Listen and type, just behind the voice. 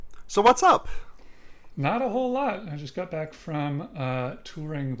So what's up? Not a whole lot. I just got back from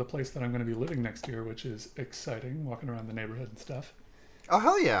touring the place that I'm going to be living next year, which is exciting, walking around the neighborhood and stuff. Oh,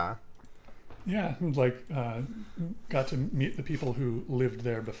 hell yeah. Yeah, got to meet the people who lived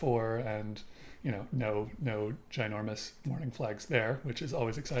there before and, no ginormous warning flags there, which is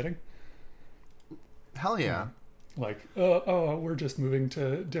always exciting. Hell yeah. We're just moving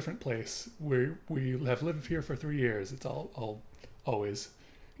to a different place. We have lived here for 3 years. It's all always,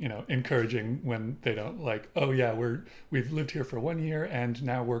 encouraging when they don't we've lived here for 1 year and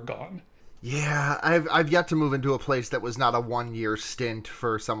now we're gone. Yeah, I've yet to move into a place that was not a 1 year stint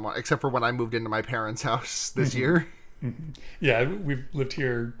for someone, except for when I moved into my parents' house this year. Mm-hmm. Yeah, we've lived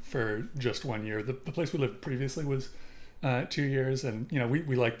here for just 1 year. The place we lived previously was 2 years, and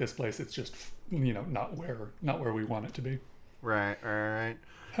we like this place. It's just not where we want it to be. Right.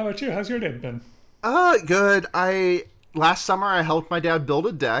 How about you? How's your day been? Good. Last summer I helped my dad build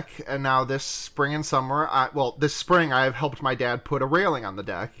a deck, and now this spring and summer, this spring I've helped my dad put a railing on the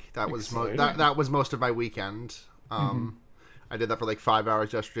deck. That was that was most of my weekend. I did that for like 5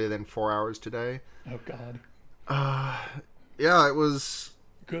 hours yesterday, then 4 hours today. Oh God. Yeah, it was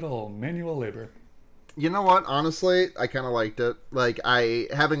good old manual labor. You know what? Honestly, I kind of liked it.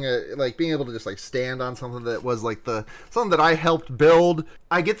 Being able to just stand on something that was something that I helped build.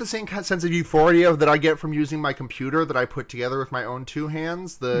 I get the same kind of sense of euphoria that I get from using my computer that I put together with my own two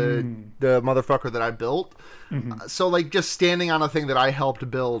hands. The motherfucker that I built. Mm-hmm. So just standing on a thing that I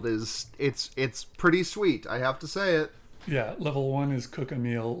helped build it's pretty sweet. I have to say it. Yeah, level 1 is cook a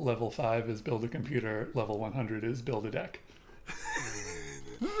meal. Level 5 is build a computer. Level 100 is build a deck.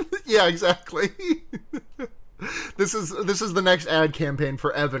 Yeah, exactly. This is the next ad campaign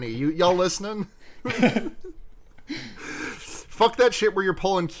for Evany. Y'all listening? Fuck that shit where you're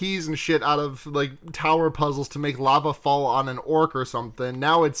pulling keys and shit out of tower puzzles to make lava fall on an orc or something.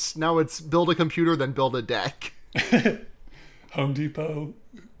 Now it's build a computer, then build a deck. Home Depot.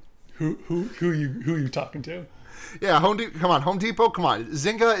 Who are you talking to? Yeah, Home Depot, come on.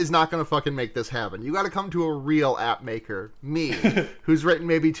 Zynga is not going to fucking make this happen. You got to come to a real app maker, me, who's written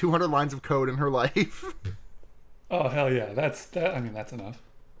maybe 200 lines of code in her life. Oh, hell yeah. That's enough.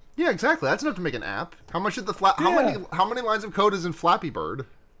 Yeah, exactly. That's enough to make an app. How much did how many lines of code is in Flappy Bird?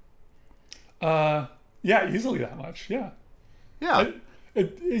 Yeah, easily that much. Yeah. Yeah.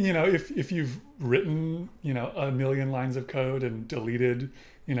 If you've written, 1 million lines of code and deleted,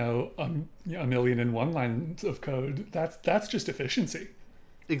 1,000,001 lines of code, that's just efficiency.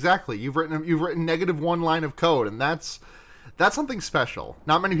 Exactly. You've written -1 line of code, and that's something special.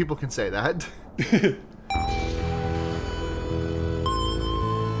 Not many people can say that.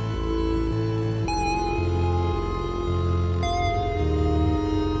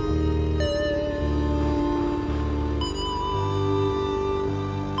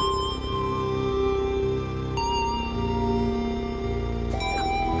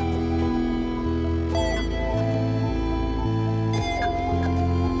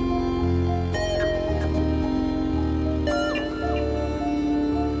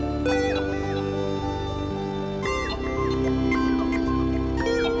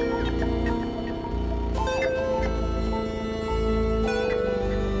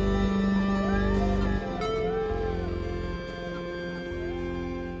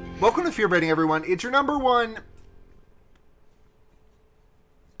 Welcome to Fear Baiting, everyone. It's your number one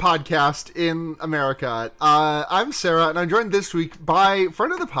podcast in America. I'm Sarah, and I'm joined this week by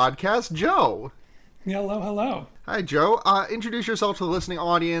friend of the podcast, Joe. Hello. Hi, Joe. Introduce yourself to the listening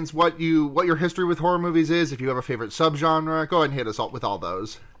audience, what your history with horror movies is, if you have a favorite subgenre. Go ahead and hit us with all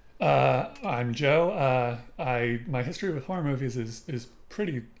those. I'm Joe. My history with horror movies is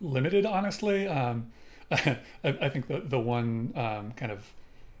pretty limited, honestly. I think the one kind of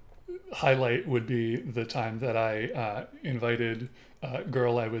highlight would be the time that I invited a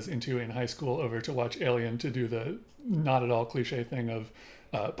girl I was into in high school over to watch Alien, to do the not at all cliche thing of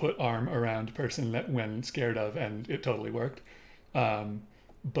put arm around person that when scared of, and it totally worked.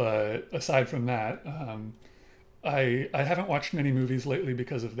 But aside from that, I haven't watched many movies lately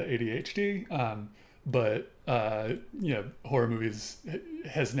because of the ADHD. But horror movies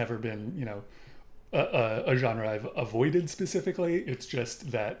has never been a genre I've avoided specifically. It's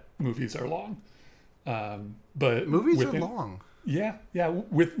just that movies are long. But movies are long. Yeah.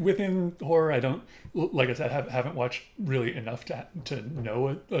 Within horror, I don't, like I said, haven't watched really enough to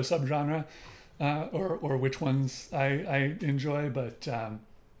know a subgenre or which ones I enjoy. But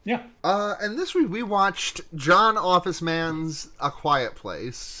yeah. And this week we watched John Office Man's A Quiet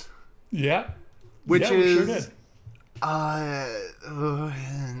Place. Yeah. Which is. We sure did.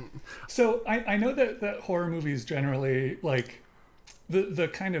 So I know that horror movies generally the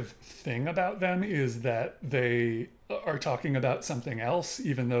kind of thing about them is that they are talking about something else,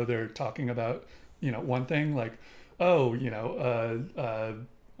 even though they're talking about, one thing. Like, oh,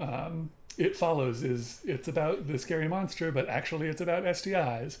 It Follows it's about the scary monster, but actually it's about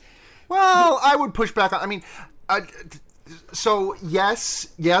STIs. Well, I would push back on. I mean, so yes,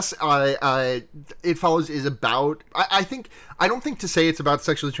 It Follows is about. I don't think to say it's about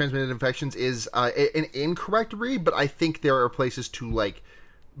sexually transmitted infections is an incorrect read, but I think there are places to like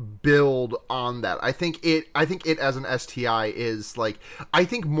build on that. I think it as an STI is like, I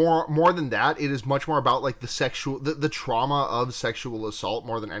think more than that, it is much more about like the trauma of sexual assault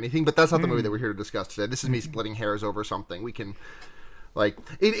more than anything. But that's not the movie that we're here to discuss today. This is me splitting hairs over something. We can like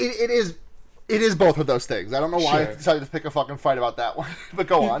it is both of those things. I don't know why I decided to pick a fucking fight about that one, but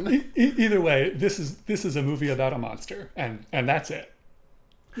go on. Either way, this is a movie about a monster, and that's it.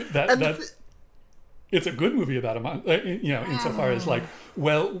 It's a good movie about a monster, insofar as like,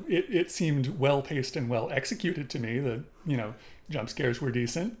 well, it seemed well paced and well executed to me. The jump scares were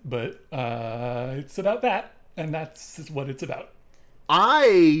decent, but it's about that, and that's what it's about.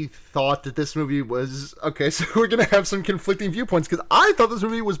 I thought that this movie was okay. So we're gonna have some conflicting viewpoints because I thought this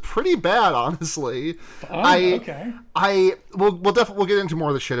movie was pretty bad, honestly. Okay. We'll get into more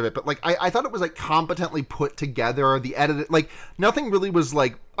of the shit of it, but like I thought it was like competently put together. The edit, like nothing really was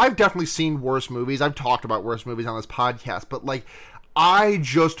like. I've definitely seen worse movies. I've talked about worse movies on this podcast, but like I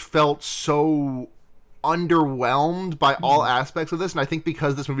just felt so underwhelmed by all aspects of this, and I think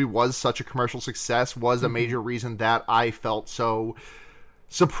because this movie was such a commercial success was a major reason that I felt so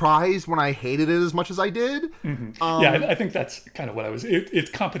surprised when I hated it as much as I did. I think that's kind of what I was. It's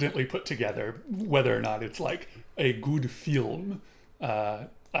competently put together. Whether or not it's like a good film,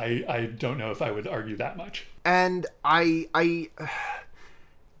 I don't know if I would argue that much. And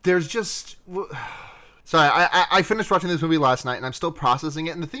there's just sorry, I finished watching this movie last night and I'm still processing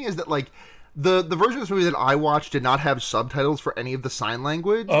it. And the thing is that like the version of this movie that I watched did not have subtitles for any of the sign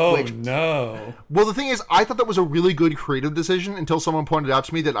language. Oh, no. Well, the thing is, I thought that was a really good creative decision until someone pointed out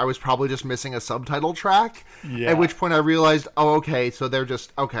to me that I was probably just missing a subtitle track. Yeah. At which point I realized, oh, okay, so they're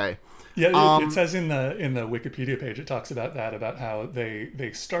just, okay. Yeah, it says in the Wikipedia page, it talks about that, about how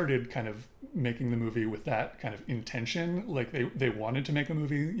they started kind of making the movie with that kind of intention. Like they wanted to make a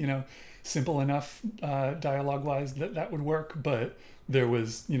movie, simple enough dialogue-wise that would work, but there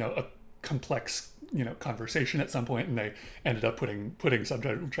was, a complex conversation at some point, and they ended up putting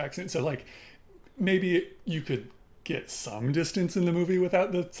subtitle tracks in. So like maybe you could get some distance in the movie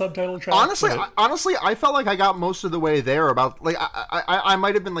without the subtitle track. Honestly, I felt like I got most of the way there. About like I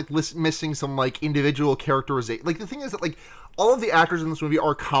might have been like missing some like individual characterization. Like the thing is that like all of the actors in this movie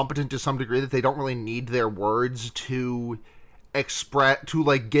are competent to some degree, that they don't really need their words to express, to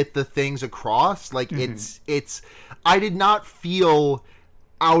like get the things across. Like it's I did not feel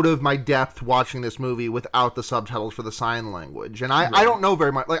out of my depth watching this movie without the subtitles for the sign language. And I don't know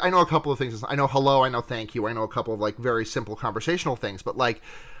very much. Like, I know a couple of things. I know hello, I know thank you, I know a couple of like very simple conversational things, but like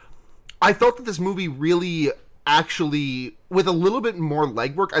I felt that this movie really actually, with a little bit more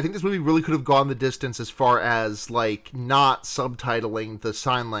legwork, I think this movie really could have gone the distance as far as like not subtitling the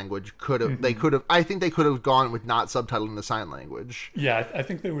sign language. I think they could have gone with not subtitling the sign language. Yeah, I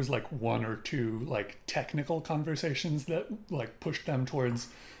think there was like one or two like technical conversations that like pushed them towards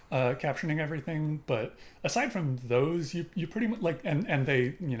captioning everything, but aside from those, you pretty much like, and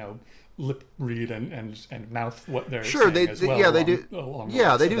they lip read and mouth what they're saying as well. Yeah, they do.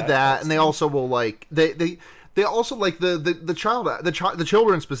 Yeah, they do that, and they also will like they also like the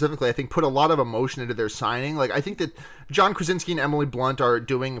children specifically, I think, put a lot of emotion into their signing. Like I think that John Krasinski and Emily Blunt are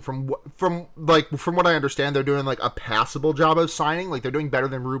doing from what I understand, they're doing like a passable job of signing. Like they're doing better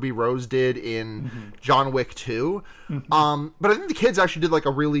than Ruby Rose did in John Wick 2. But I think the kids actually did like a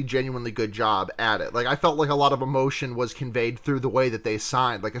really genuinely good job at it. Like I felt like a lot of emotion was conveyed through the way that they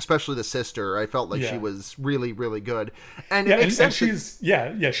signed. Like especially the sister, I felt like she was really, really good. And it makes sense.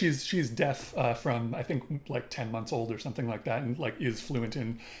 She's deaf from I think like 10 months old or something like that, and like is fluent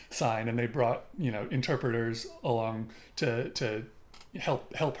in sign, and they brought interpreters along to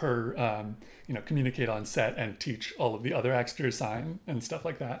help her communicate on set and teach all of the other actors sign and stuff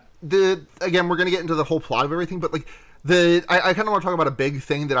like that. Again, we're gonna get into the whole plot of everything, but like I kind of want to talk about a big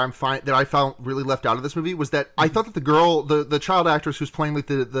thing that I found really left out of this movie was that I thought that the girl, the child actress who's playing like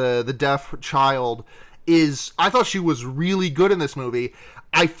the deaf child, I thought she was really good in this movie.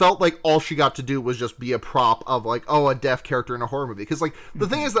 I felt like all she got to do was just be a prop of like, oh, a deaf character in a horror movie. Because like the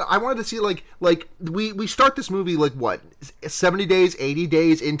thing is that I wanted to see like we start this movie like what, 70 days, 80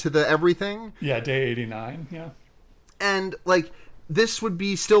 days into the everything. Yeah, day 89. Yeah, and like this would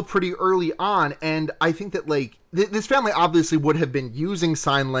be still pretty early on, and I think that like this family obviously would have been using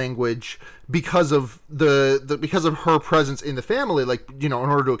sign language because of because of her presence in the family, like, you know, in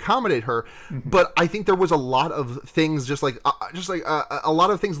order to accommodate her. But I think there was a lot of things just like a lot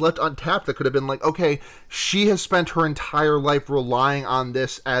of things left untapped that could have been like, okay, she has spent her entire life relying on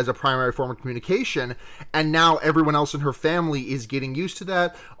this as a primary form of communication, and now everyone else in her family is getting used to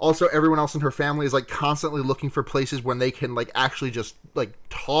that. Also, everyone else in her family is like constantly looking for places when they can like actually just like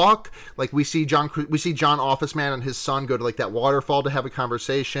talk. Like we see John Office Man and his son go to like that waterfall to have a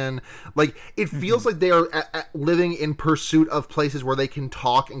conversation. Like it feels like they are living in pursuit of places where they can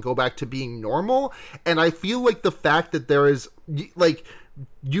talk and go back to being normal. And I feel like the fact that there is like,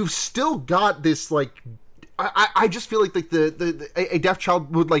 you've still got this like, I just feel like a deaf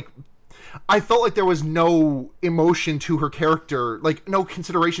child would like, I felt like there was no emotion to her character, like no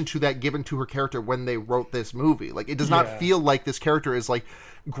consideration to that given to her character when they wrote this movie. Like it does not feel like this character is like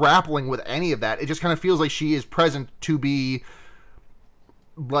grappling with any of that. It just kind of feels like she is present to be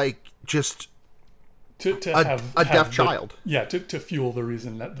like just to have a deaf child. To fuel the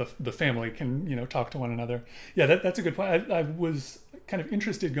reason that the family can, you know, talk to one another. Yeah, that's a good point. I was kind of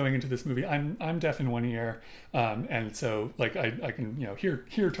interested going into this movie. I'm deaf in one ear, and so like I can, you know,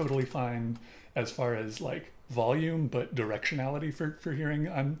 hear totally fine as far as like volume, but directionality for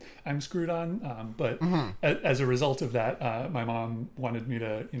hearing I'm screwed on. But as a result of that, my mom wanted me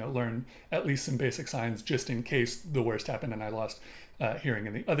to, you know, learn at least some basic signs just in case the worst happened and I lost hearing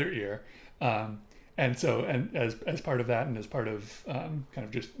in the other ear. And so, and as part of that, and as part of kind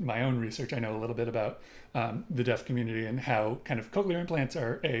of just my own research, I know a little bit about the deaf community and how kind of cochlear implants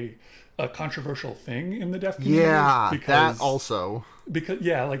are a controversial thing in the deaf community. Yeah, that also. Because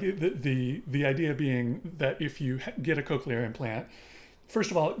like the idea being that if you get a cochlear implant, first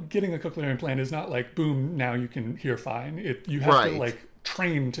of all, getting a cochlear implant is not like boom, now you can hear fine. You have to like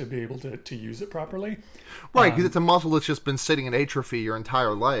train to be able to use it properly. Right, because it's a muscle that's just been sitting in atrophy your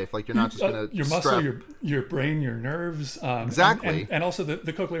entire life. Like you're not just going to your muscle, your brain, your nerves. Exactly. And also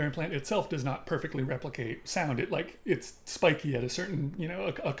the cochlear implant itself does not perfectly replicate sound. It's spiky at a certain, you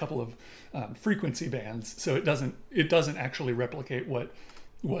know, a couple of frequency bands, so it doesn't actually replicate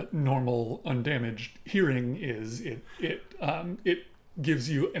what normal undamaged hearing is. It gives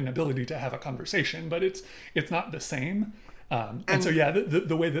you an ability to have a conversation, but it's not the same. And so, yeah,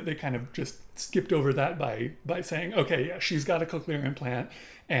 the way that they kind of just skipped over that by saying, okay, yeah, she's got a cochlear implant,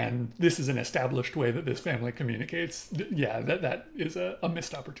 and this is an established way that this family communicates. Yeah, that is a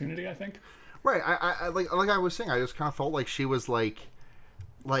missed opportunity, I think. Right. I like I was saying, I just kind of felt like she was like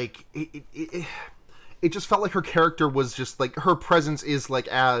it just felt like her character was just like her presence is like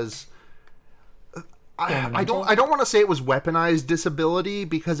as. I don't want to say it was weaponized disability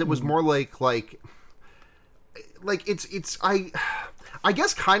because it was more like it's I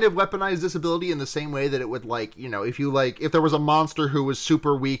guess kind of weaponized disability in the same way that it would, like, you know, if there was a monster who was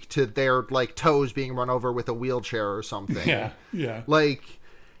super weak to their like toes being run over with a wheelchair or something. Yeah. Like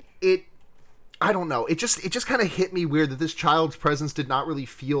I don't know. It just kind of hit me weird that this child's presence did not really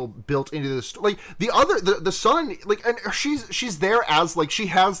feel built into this. Like the son, like, and she's there as like she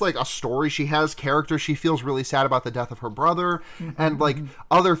has like a story, she has character, she feels really sad about the death of her brother and like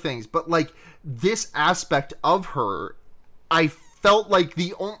other things, but like this aspect of her, I felt like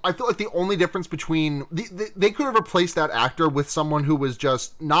the only difference between they could have replaced that actor with someone who was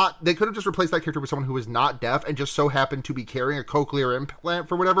just not. They could have just replaced that character with someone who was not deaf and just so happened to be carrying a cochlear implant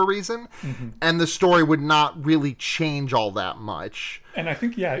for whatever reason, and the story would not really change all that much. And I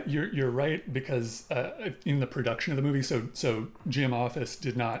think you're right, because in the production of the movie, so Jim Office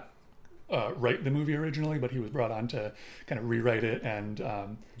did not write the movie originally, but he was brought on to kind of rewrite it and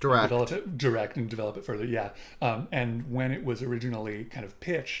direct and develop it further. Yeah. And when it was originally kind of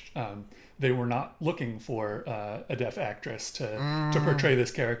pitched, they were not looking for a deaf actress to portray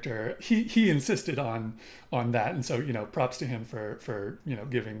this character. He insisted on that, and so, you know, props to him for you know,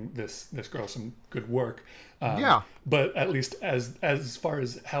 giving this girl some good work. But at least as far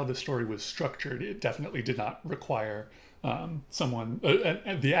as how the story was structured, it definitely did not require someone,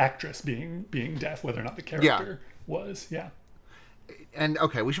 the actress being deaf, whether or not the character was. Yeah. And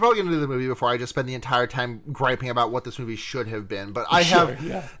okay, we should probably get into the movie before I just spend the entire time griping about what this movie should have been. But I'm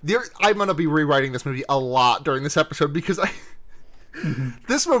going to be rewriting this movie a lot during this episode because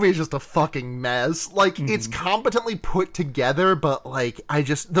this movie is just a fucking mess. Like, it's competently put together, but like,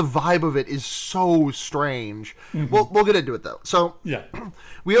 the vibe of it is so strange. We'll get into it though. So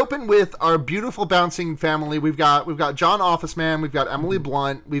we open with our beautiful bouncing family. We've got John Office Man. We've got Emily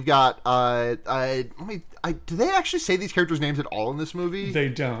Blunt. We've got do they actually say these characters' names at all in this movie? They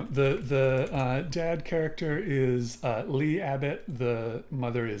don't. The dad character is Lee Abbott. The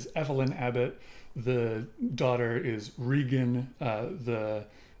mother is Evelyn Abbott. the daughter is Regan, the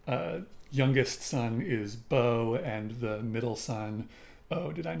youngest son is Bo, and the middle son,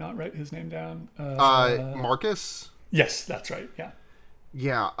 oh, did I not write his name down? Marcus? Yes, that's right, yeah.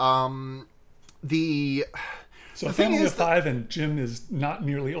 Yeah, So a family of five, and Jim is not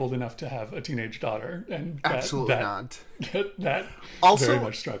nearly old enough to have a teenage daughter, and absolutely not. That also, very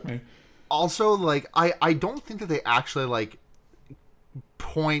much struck me. Also, like, I don't think that they actually, like,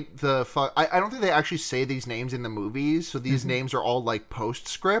 point the I don't think they actually say these names in the movies, so these names are all, like,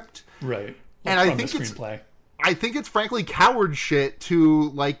 postscript. Right. Like, and I think it's frankly coward shit to,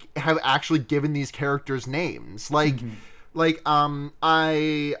 like, have actually given these characters names. Like,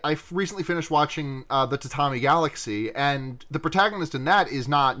 I recently finished watching the Tatami Galaxy, and the protagonist in that is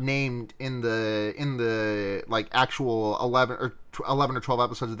not named in the like actual 11 or 12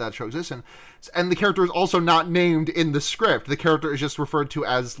 episodes that show exists in, and the character is also not named in the script. The character is just referred to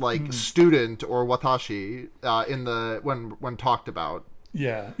as like student or watashi in the when talked about.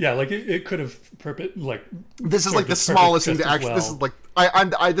 Yeah, like it could have this is like the smallest thing to actually. Well. This is like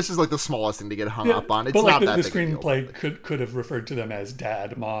this is like the smallest thing to get hung up on. It's but not like that the big screenplay could have referred to them as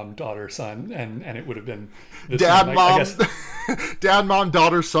dad, mom, daughter, son, and it would have been dad, son. Mom, I guess, dad, mom,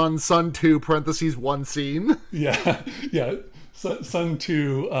 daughter, son, son 2 (parentheses 1 scene). Yeah, son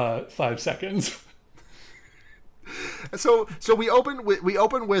 2 5 seconds. So we open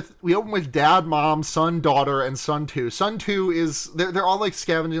with dad, mom, son, daughter, and son 2. Son 2 is they're all like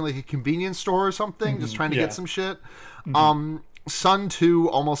scavenging like a convenience store or something, just trying to get some shit. Son 2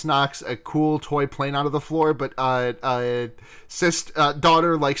 almost knocks a cool toy plane out of the floor, but daughter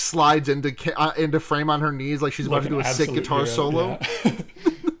like slides into frame on her knees like she's about to do a sick guitar solo.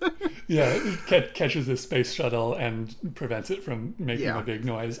 Yeah, catches this space shuttle and prevents it from making a big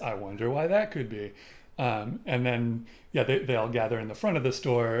noise. I wonder why that could be. And then, they all gather in the front of the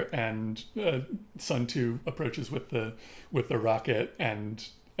store, and Son 2 approaches with the rocket, and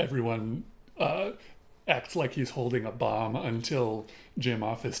everyone acts like he's holding a bomb until Jim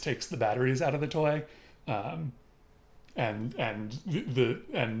Office takes the batteries out of the toy, and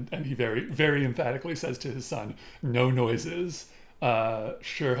he very, very emphatically says to his son, "No noises."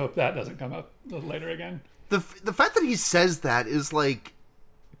 Sure hope that doesn't come up later again. The fact that he says that is like,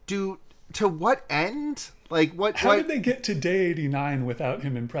 dude. To what end? Like, what? How did they get to day 89 without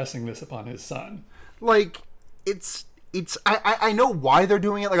him impressing this upon his son? Like, I know why they're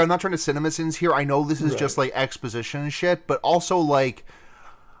doing it. Like, I'm not trying to CinemaSins here. I know this is just like exposition and shit, but also like,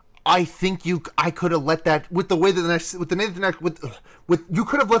 I think I could have let that with the way that you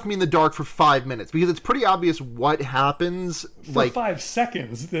could have left me in the dark for 5 minutes, because it's pretty obvious what happens. For like 5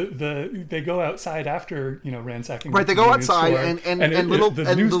 seconds, they go outside after ransacking. Right, they go outside and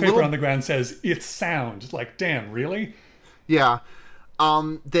the newspaper on the ground says it's sound. Like, damn, really? Yeah,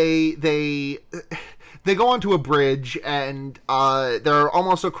 they go onto a bridge, and they're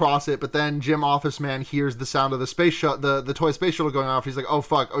almost across it, but then Jim Office Man hears the sound of the space shuttle, the toy space shuttle going off. He's like, "Oh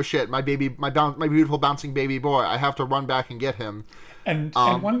fuck! Oh shit! My beautiful bouncing baby boy! I have to run back and get him." And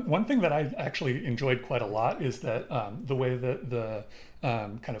one thing that I actually enjoyed quite a lot is that the way that the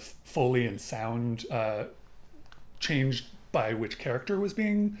kind of Foley and sound changed by which character was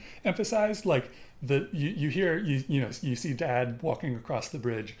being emphasized. Like, you see Dad walking across the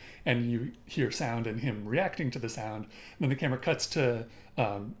bridge, and you hear sound and him reacting to the sound. And then the camera cuts to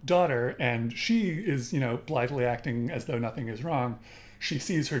daughter, and she is blithely acting as though nothing is wrong. She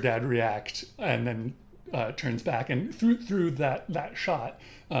sees her dad react, and then turns back, and through that shot,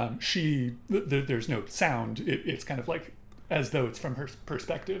 there's no sound. It's kind of like as though it's from her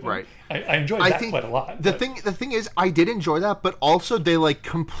perspective. Right. I enjoyed that quite a lot. The thing is, I did enjoy that, but also they like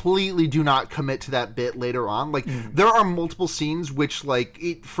completely do not commit to that bit later on. Like there are multiple scenes which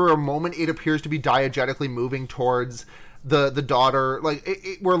like for a moment it appears to be diegetically moving towards the daughter,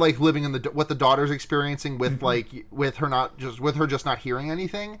 like we're like living in what the daughter's experiencing with like with her just not hearing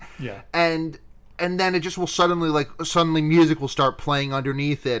anything. Yeah. And then it just will suddenly music will start playing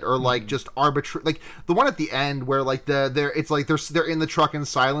underneath it, or like just arbitrary, like the one at the end where like they're in the truck in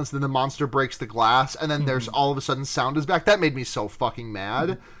silence, then the monster breaks the glass, and then there's all of a sudden sound is back. That made me so fucking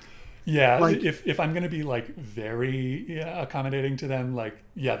mad. Yeah, like, if I'm gonna be like very accommodating to them, like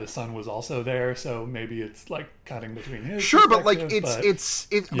the son was also there, so maybe it's like cutting between his. Sure, but like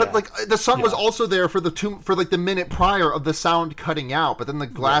but like the son was also there for the minute prior of the sound cutting out, but then the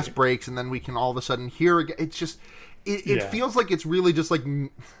glass breaks, and then we can all of a sudden hear again. It's just it feels like it's really just like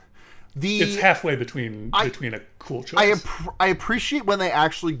It's halfway between a cool choice. I appreciate when they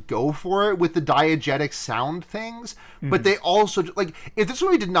actually go for it with the diegetic sound things, but they also like if this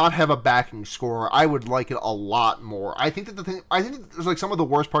movie did not have a backing score, I would like it a lot more. I think that there's like some of the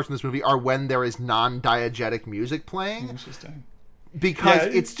worst parts in this movie are when there is non-diegetic music playing. Interesting.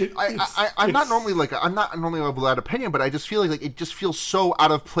 Because I'm not normally of that opinion, but I just feel like it just feels so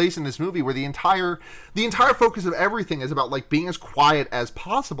out of place in this movie where the entire focus of everything is about like being as quiet as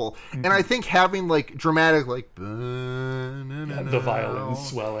possible, and I think having like dramatic like the violin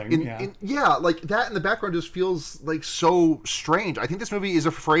swelling, like that in the background just feels like so strange. I think this movie is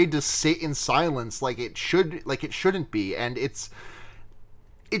afraid to sit in silence like it shouldn't be, and it's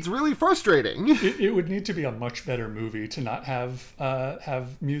really frustrating. It would need to be a much better movie to not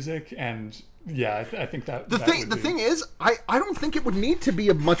have music, and I think that the thing is, I don't think it would need to be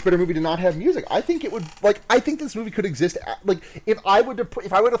a much better movie to not have music. I think it would I think this movie could exist if I were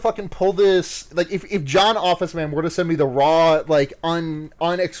to fucking pull this if John Officeman were to send me the raw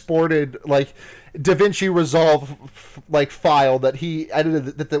unexported DaVinci Resolve file that he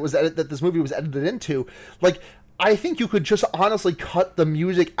edited that this movie was edited into I think you could just honestly cut the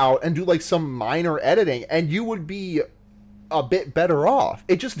music out and do some minor editing and you would be a bit better off.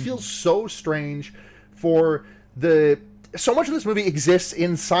 It just feels so strange for so much of this movie exists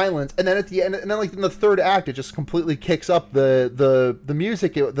in silence, and then at the end, and then in the third act, it just completely kicks up the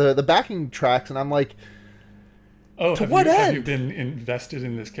music, the backing tracks, and I'm like, oh, have you been invested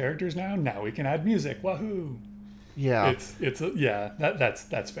in this characters now? Now we can add music. Wahoo! Yeah, that's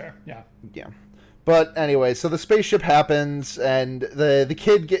fair. Yeah. But anyway, so the spaceship happens, and the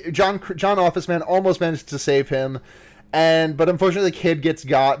kid John Officeman almost managed to save him, but unfortunately the kid gets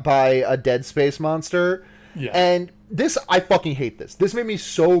got by a dead space monster. Yeah. And I fucking hate this. This made me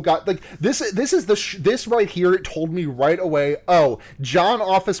so this right here. It told me right away. Oh, John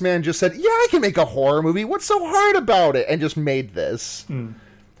Officeman just said, "Yeah, I can make a horror movie. What's so hard about it?" And just made this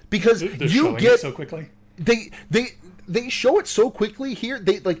because they're showing it so quickly. They show it so quickly here.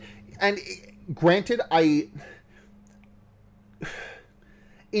 Granted,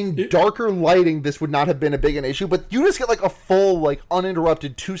 in darker lighting, this would not have been a big an issue, but you just get a full,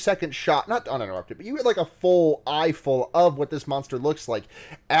 uninterrupted 2-second shot, not uninterrupted, but you get a full eyeful of what this monster looks like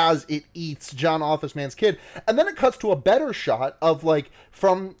as it eats John Officeman's kid. And then it cuts to a better shot of,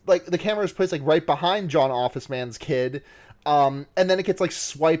 from the camera is placed, right behind John Officeman's kid, and then it gets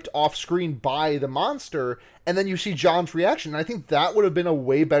swiped off screen by the monster, and then you see John's reaction. And I think that would have been a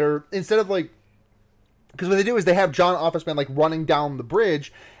way better, instead of because what they do is they have John Officeman running down the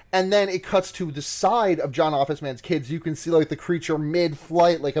bridge, and then it cuts to the side of John Officeman's kids. You can see the creature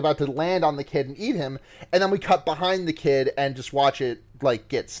mid-flight, about to land on the kid and eat him, and then we cut behind the kid and just watch it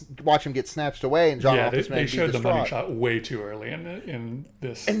watch him get snatched away, and John Officeman they showed distraught. the money shot way too early in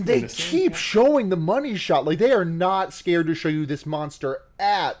this. And they keep showing the money shot. They are not scared to show you this monster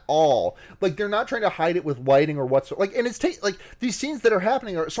at all. They're not trying to hide it with lighting or whatsoever. And it's these scenes that are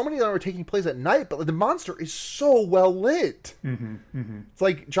happening so many of them are taking place at night, but the monster is so well lit.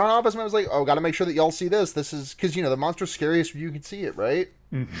 It's John Officeman was oh, gotta make sure that y'all see this. This is because the monster's scariest when you can see it, right?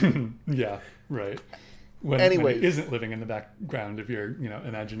 Yeah, right. When it isn't living in the background of your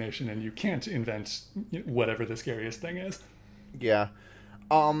imagination, and you can't invent whatever the scariest thing is. Yeah.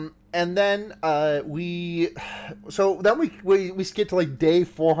 And then we skip to day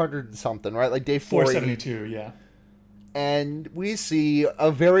 400 and something, right? Day 472, yeah. And we see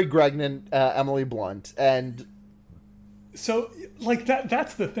a very pregnant Emily Blunt, and so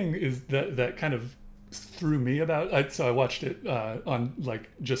that's the thing is that kind of threw me about. So I watched it on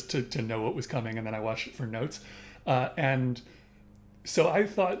just to know what was coming, and then I watched it for notes, and so I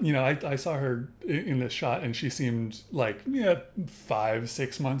thought I saw her in this shot and she seemed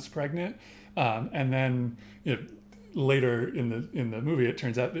 5-6 months pregnant, and then later in the movie it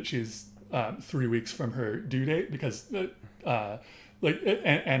turns out that she's 3 weeks from her due date because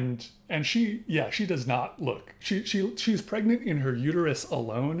and she does not look she's pregnant in her uterus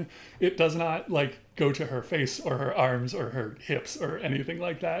alone. It does not go to her face or her arms or her hips or anything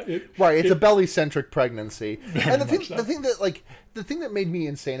like that. It's a belly centric pregnancy. And the thing that made me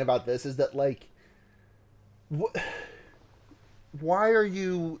insane about this is that why are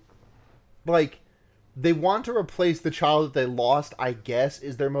you they want to replace the child that they lost, I guess,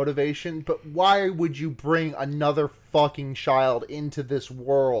 is their motivation. But why would you bring another fucking child into this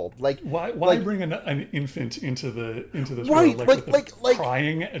world? Why bring an infant into this world?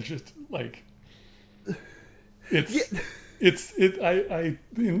 Crying and just it's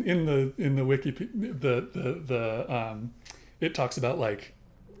in the wiki it talks about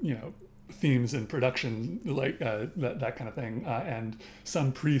themes and production, like that kind of thing. And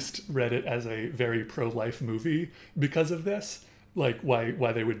some priest read it as a very pro-life movie because of this. Like why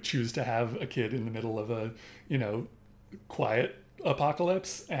they would choose to have a kid in the middle of a, quiet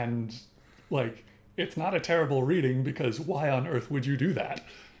apocalypse. And like, it's not a terrible reading, because why on earth would you do that?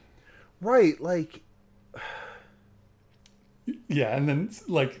 Right, like... Yeah, and then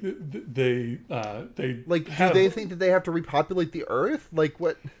like they like, have, do they think that they have to repopulate the Earth? Like,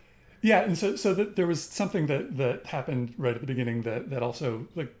 what? Yeah, and so that there was something that happened right at the beginning that also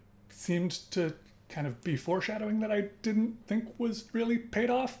like seemed to kind of be foreshadowing that I didn't think was really paid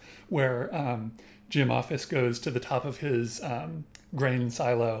off, where Jim Office goes to the top of his grain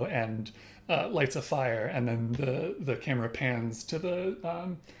silo and lights a fire, and then the camera pans to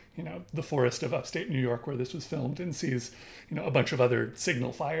the forest of upstate New York where this was filmed, and sees, a bunch of other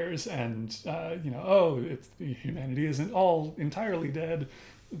signal fires, and, humanity isn't all entirely dead.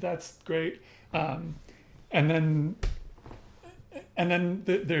 That's great. And then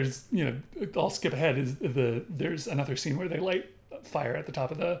there's, I'll skip ahead, there's another scene where they light fire at the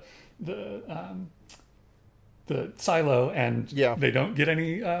top of the silo, and they don't get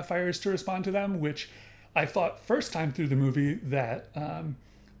any fires to respond to them, which I thought first time through the movie that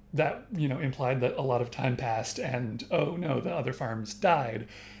implied that a lot of time passed and, oh no, the other farms died.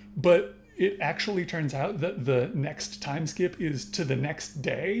 But it actually turns out that the next time skip is to the next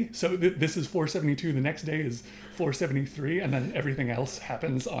day. So this is 472, the next day is 473, and then everything else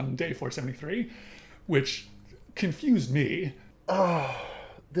happens on day 473, which confused me. Oh,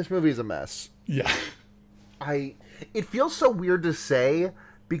 this movie is a mess. Yeah. It feels so weird to say,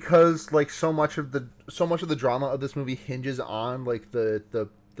 because like so much of the drama of this movie hinges on like the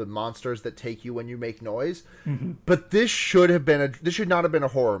monsters that take you when you make noise. Mm-hmm. But this should not have been a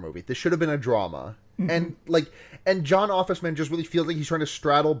horror movie. This should have been a drama. Mm-hmm. And John Officeman just really feels like he's trying to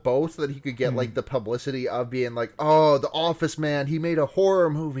straddle both, so that he could get like the publicity of being like, oh, the Office Man, he made a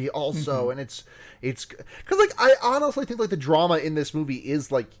horror movie also. And it's because like I honestly think like the drama in this movie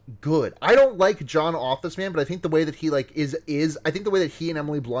is like good. I don't like John Officeman, but I think the way that he like is I think the way that he and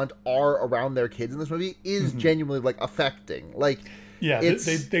Emily Blunt are around their kids in this movie is genuinely like affecting. Like, yeah,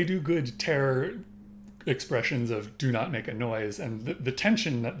 they do good terror expressions of "do not make a noise," and the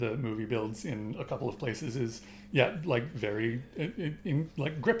tension that the movie builds in a couple of places is like very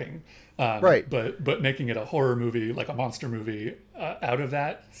like gripping, right? But making it a horror movie, like a monster movie, out of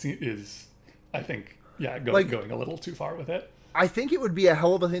that is, I think, going a little too far with it. I think it would be a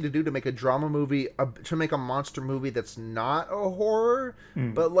hell of a thing to do to make a drama movie, to make a monster movie that's not a horror,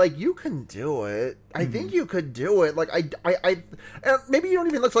 but like you can do it. I think you could do it. Like I maybe you don't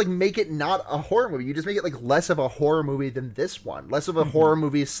even let's like make it not a horror movie. You just make it like less of a horror movie than this one, less of a horror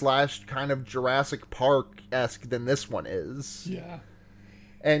movie / kind of Jurassic Park-esque than this one is. Yeah.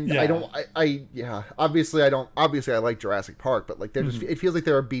 And obviously I like Jurassic Park, but like it feels like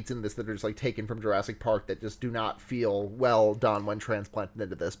there are beats in this that are just like taken from Jurassic Park that just do not feel well done when transplanted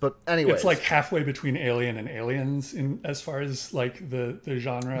into this. But anyway, it's like halfway between Alien and Aliens in as far as like the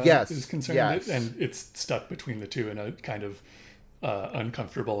genre is concerned, and it's stuck between the two in a kind of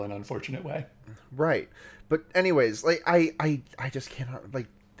uncomfortable and unfortunate way. Right. But anyways, like I just cannot like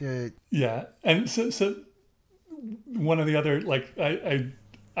yeah. And so one of the other, like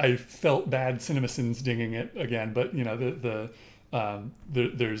I felt bad CinemaSins dinging it again, but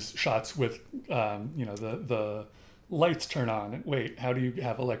there's shots with the lights turn on and wait, how do you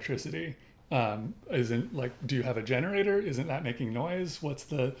have electricity? Isn't like, do you have a generator? Isn't that making noise? What's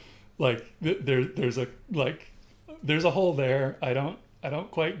the like? There's a hole there. I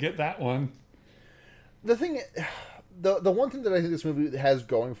don't quite get that one. The thing. The one thing that I think this movie has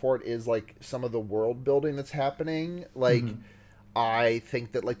going for it is like some of the world building that's happening. Like, I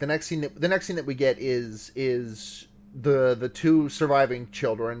think that like the next scene that we get is the two surviving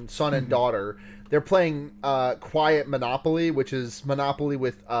children, son and daughter. They're playing quiet Monopoly, which is Monopoly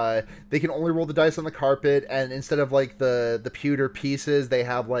with they can only roll the dice on the carpet, and instead of like the pewter pieces, they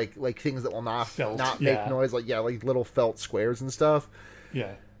have like things that will not make noise, like little felt squares and stuff.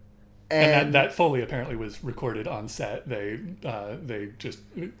 Yeah. And that Foley apparently was recorded on set. They just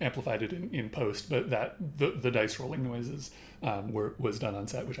amplified it in post, but that the dice rolling noises was done on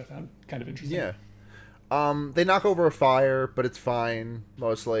set, which I found kind of interesting. Yeah. They knock over a fire, but it's fine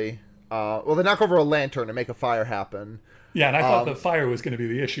mostly. They knock over a lantern and make a fire happen. Yeah, and I thought the fire was going to be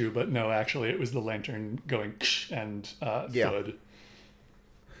the issue, but no, actually, it was the lantern going and thud.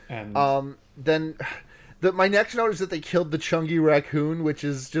 And then My next note is that they killed the Chungi raccoon, which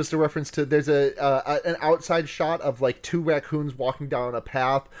is just a reference to there's an outside shot of like two raccoons walking down a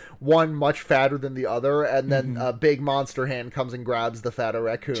path, one much fatter than the other, and then a big monster hand comes and grabs the fatter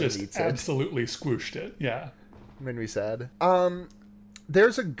raccoon and eats Just it. absolutely squooshed it. Yeah. Made me sad.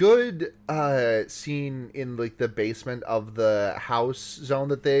 There's a good scene in like the basement of the house zone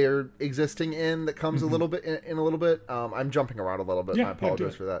that they are existing in that comes a little bit in a little bit. I'm jumping around a little bit. Yeah, I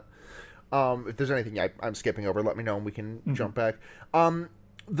apologize for that. If there's anything I'm skipping over, let me know and we can jump back. One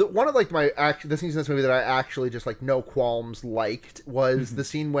of like the scenes in this movie that I actually just like no qualms liked was the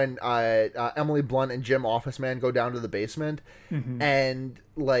scene when Emily Blunt and Jim Office Man go down to the basement and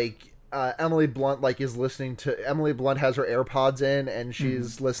like Emily Blunt has Emily Blunt has her AirPods in and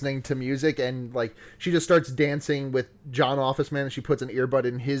she's listening to music and like she just starts dancing with John Office Man and she puts an earbud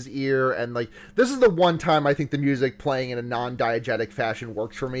in his ear and like this is the one time I think the music playing in a non-diegetic fashion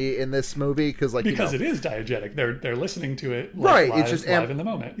works for me in this movie because it is diegetic. They're listening to it right. Live, it's just live in the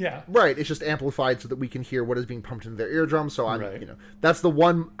moment. Yeah. Right. It's just amplified so that we can hear what is being pumped into their eardrums. So that's the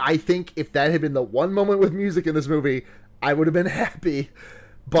one. I think if that had been the one moment with music in this movie, I would have been happy.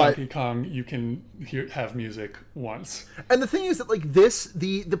 But Donkey Kong, you can have music once. And the thing is that like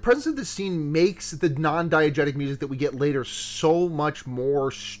the presence of this scene makes the non-diegetic music that we get later so much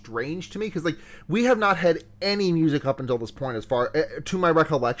more strange to me because like we have not had any music up until this point as far to my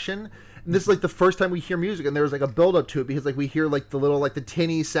recollection. And this is like the first time we hear music and there's like a build up to it because like we hear like the little like the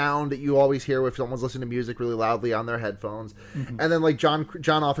tinny sound that you always hear if someone's listening to music really loudly on their headphones. And then like John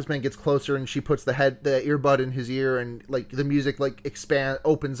Office Man gets closer and she puts the earbud in his ear and like the music like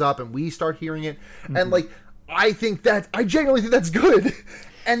opens up and we start hearing it. And like I genuinely think that's good.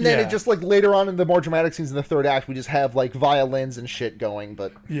 And then it just like later on in the more dramatic scenes in the third act, we just have like violins and shit going.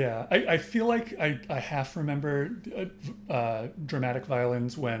 But yeah, I feel like I half remember dramatic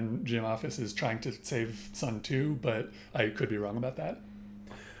violins when Jim Office is trying to save Son 2, but I could be wrong about that.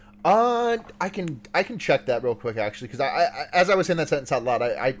 I can check that real quick actually because I as I was saying that sentence out loud,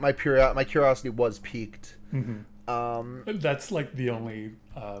 my curiosity was piqued. That's like the only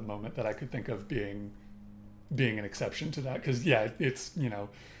moment that I could think of being an exception to that because it's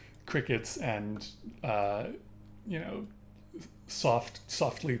crickets and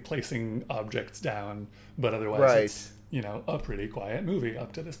softly placing objects down, but otherwise it's a pretty quiet movie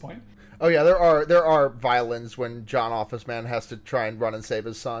up to this point. Oh yeah, there are violins when John Office Man has to try and run and save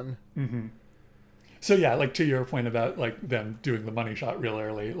his son. So yeah, like to your point about like them doing the money shot real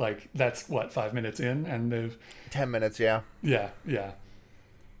early, like that's what 5 minutes in and they've 10 minutes. Yeah.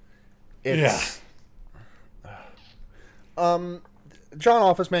 John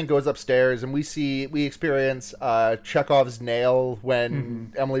Office Man goes upstairs and we experience Chekhov's nail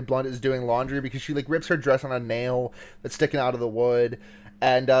when Emily Blunt is doing laundry because she like rips her dress on a nail that's sticking out of the wood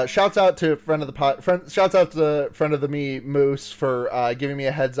and shouts out to friend of the me Moose for giving me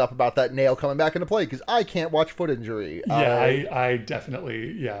a heads up about that nail coming back into play because I can't watch foot injury. I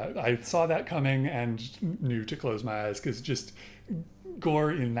definitely I saw that coming and knew to close my eyes because just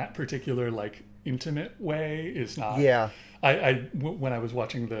gore in that particular like intimate way is not. When I was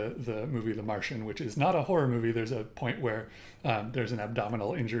watching the movie The Martian, which is not a horror movie, there's a point where there's an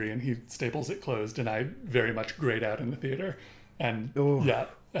abdominal injury and he staples it closed, and I very much grayed out in the theater, and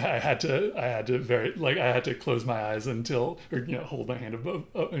I had to close my eyes until hold my hand above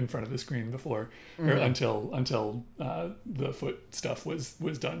in front of the screen before or until the foot stuff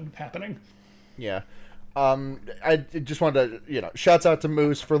was done happening. Yeah. I just wanted to, shouts out to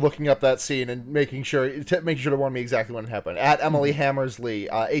Moose for looking up that scene and making sure to warn me exactly when it happened. At Emily Hammersley,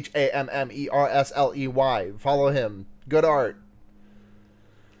 HAMMERSLEY. Follow him. Good art.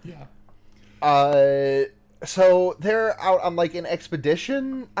 Yeah. So they're out on like an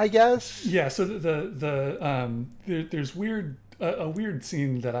expedition, I guess. Yeah. So there's a weird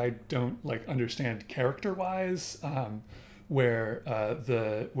scene that I don't like understand character wise. Where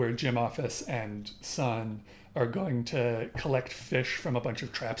Jim Office and Son are going to collect fish from a bunch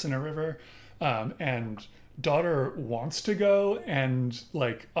of traps in a river, and daughter wants to go and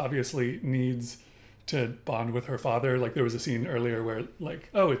like obviously needs to bond with her father. Like there was a scene earlier where like,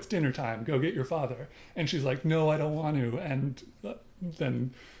 oh, it's dinner time, go get your father, and she's like, no, I don't want to, and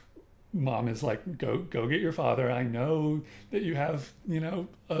then mom is like, go get your father. I know that you have, a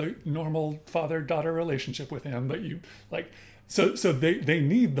normal father-daughter relationship with him, but you like, so they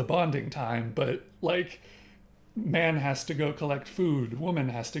need the bonding time, but like man has to go collect food, woman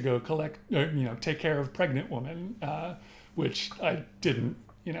has to go take care of pregnant woman, which I didn't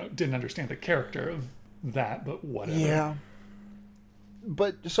understand the character of that, but whatever. Yeah.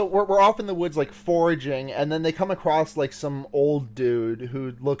 but so we're off in the woods like foraging, and then they come across like some old dude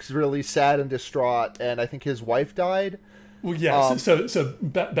who looks really sad and distraught, and I think his wife died. Well, yeah.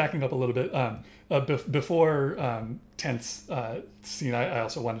 Backing up a little bit, before tense scene, I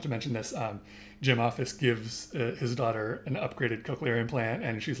also wanted to mention this. Jim Office gives his daughter an upgraded cochlear implant,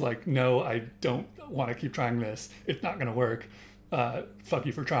 and she's like, "No, I don't want to keep trying this. It's not going to work. Fuck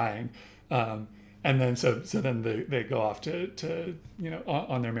you for trying." And then then they go off to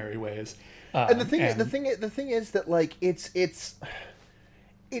on their merry ways. And the thing is that like it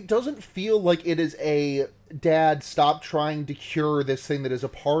doesn't feel like it is a dad, stop trying to cure this thing that is a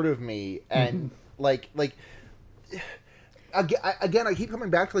part of me, and like again, I keep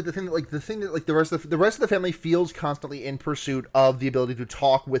coming back to like the thing that the rest of the family feels constantly in pursuit of the ability to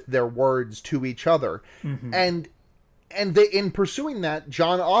talk with their words to each other, and they, in pursuing that,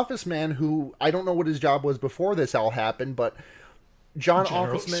 John Office Man, who I don't know what his job was before this all happened, but John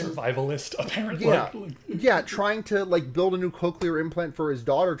Office Man, survivalist apparently, trying to like build a new cochlear implant for his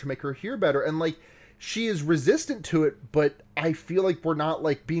daughter to make her hear better, and like she is resistant to it, but I feel like we're not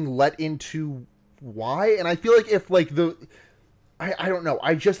like being let into why, and I feel like if like I don't know,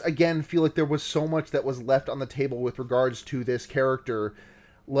 I just again feel like there was so much that was left on the table with regards to this character,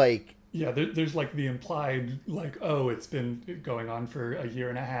 like. Yeah, there's like the implied, like, oh, it's been going on for a year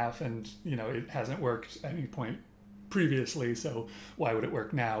and a half, and it hasn't worked at any point previously, so why would it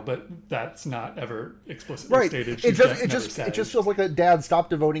work now? But that's not ever explicitly stated. It just feels like a dad, stop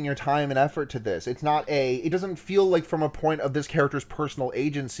devoting your time and effort to this. It doesn't feel like from a point of this character's personal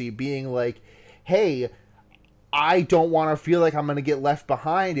agency being like, hey, I don't want to feel like I'm going to get left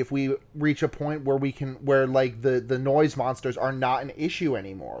behind if we reach a point where like the noise monsters are not an issue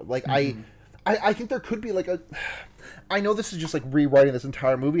anymore. Like I think there could be like I know this is just like rewriting this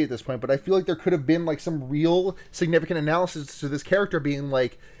entire movie at this point, but I feel like there could have been like some real significant analysis to this character being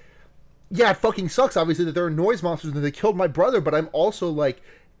like, yeah, it fucking sucks obviously that there are noise monsters and that they killed my brother, but I'm also like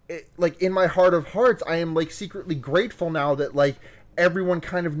in my heart of hearts, I am like secretly grateful now that like everyone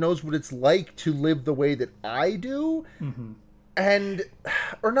kind of knows what it's like to live the way that I do, and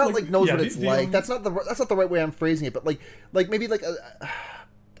or not like knows what it's like. That's not the right way I'm phrasing it, but like maybe like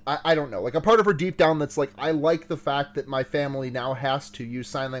I don't know, like a part of her deep down that's like, I like the fact that my family now has to use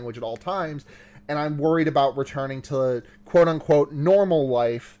sign language at all times, and I'm worried about returning to quote unquote normal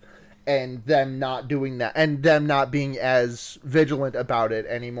life and them not doing that, and them not being as vigilant about it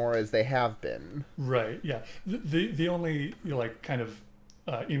anymore as they have been. Right. Yeah. The only like kind of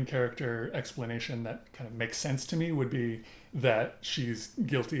in character explanation that kind of makes sense to me would be that she's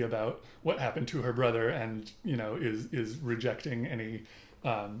guilty about what happened to her brother, and is rejecting any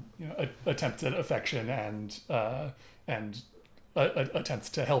attempts at affection and attempts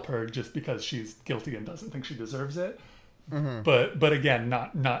to help her just because she's guilty and doesn't think she deserves it. But again,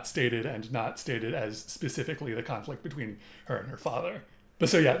 not stated, and not stated as specifically the conflict between her and her father. But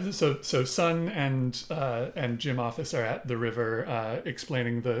so Son and Jim Office are at the river,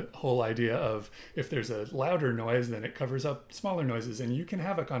 explaining the whole idea of if there's a louder noise, then it covers up smaller noises, and you can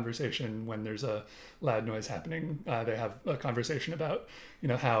have a conversation when there's a loud noise happening. They have a conversation about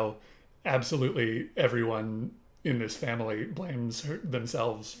how absolutely everyone in this family blames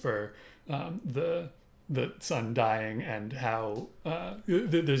themselves for the son dying, and how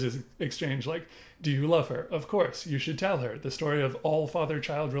there's this exchange like, do you love her? Of course, you should tell her the story of all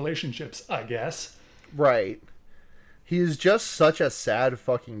father-child relationships, I guess. Right. He's just such a sad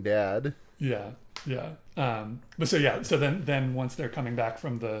fucking dad. Yeah. But so then once they're coming back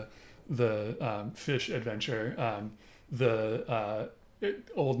from the fish adventure, the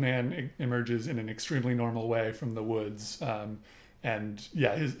old man emerges in an extremely normal way from the woods, and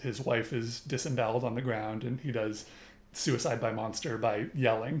his wife is disemboweled on the ground, and he does suicide by monster by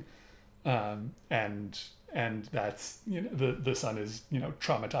yelling, and that's the son is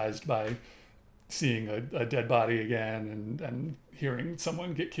traumatized by seeing a dead body again, and hearing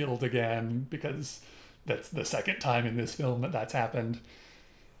someone get killed again, because that's the second time in this film that's happened.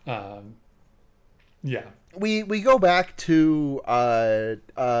 We go back to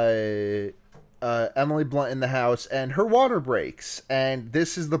Emily Blunt in the house, and her water breaks, and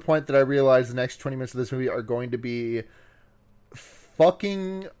this is the point that I realize the next 20 minutes of this movie are going to be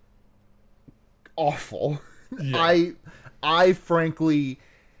fucking awful. Yeah. I frankly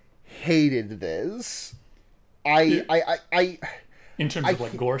hated this. In terms of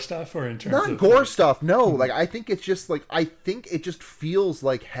like gore stuff, or in terms not of gore like, stuff, no. Like I think it just feels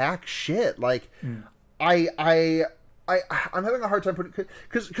like hack shit. Like I'm having a hard time putting,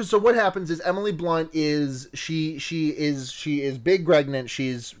 because so what happens is Emily Blunt is she is big pregnant.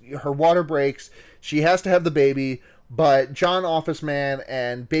 Her water breaks. She has to have the baby. But John Office Man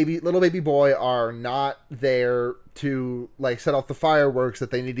and little baby boy are not there to like set off the fireworks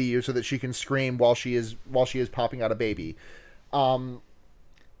that they need to use so that she can scream while she is popping out a baby.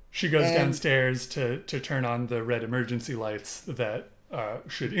 She goes downstairs to turn on the red emergency lights that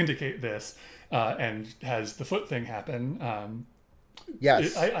should indicate this, and has the foot thing happen.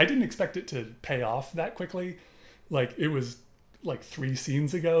 Yes. I didn't expect it to pay off that quickly. Like, it was like 3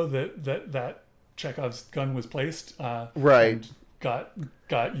 scenes ago that Chekhov's gun was placed. Right. And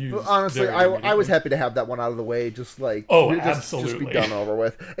got used. Well, honestly, I was happy to have that one out of the way. Just like, absolutely, just be done over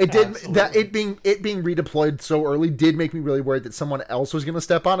with. It did that. It being redeployed so early did make me really worried that someone else was going to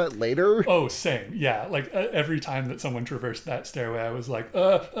step on it later. Oh, same. Yeah. Like, every time that someone traversed that stairway, I was like,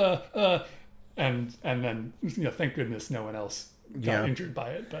 and then, you know, thank goodness no one else got injured by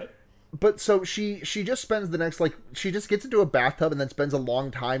it. But so she just spends the next, like, she just gets into a bathtub and then spends a long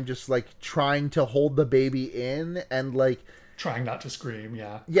time just like trying to hold the baby in and like trying not to scream.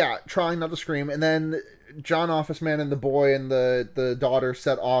 Yeah, trying not to scream. And then John Office Man and the boy and the daughter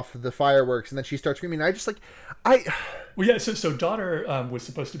set off the fireworks, and then she starts screaming. Well, yeah. So daughter was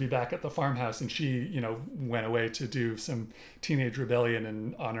supposed to be back at the farmhouse, and she, you know, went away to do some teenage rebellion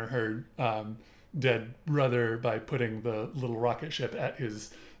and honor her dead brother by putting the little rocket ship at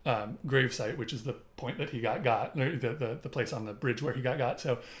his gravesite, which is the point that he got the place on the bridge where he got.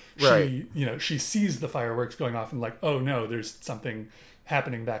 So she, you know, she sees the fireworks going off and like, oh no, there's something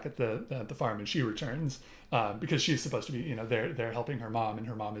happening back at the farm, and she returns because she's supposed to be, you know, they're helping her mom, and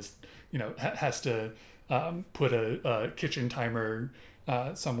her mom is, you know, has to put a kitchen timer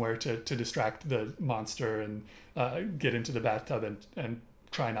somewhere to distract the monster and get into the bathtub and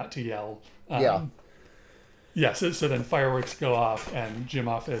try not to yell. So then fireworks go off, and Jim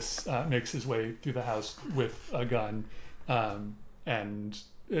Office makes his way through the house with a gun, and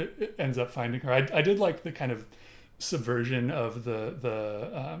it ends up finding her. I did like the kind of subversion of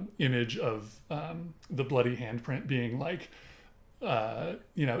the image of the bloody handprint being like,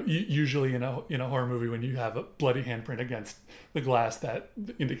 you know, usually in a horror movie when you have a bloody handprint against the glass, that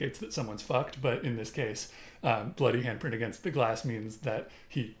indicates that someone's fucked. But in this case, bloody handprint against the glass means that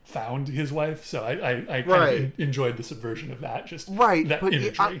he found his wife. So I kind of enjoyed the subversion of that. Just that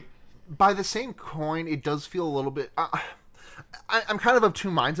imagery. By the same coin, it does feel a little bit. I'm kind of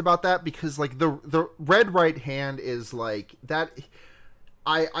two minds about that, because like the red right hand is like that.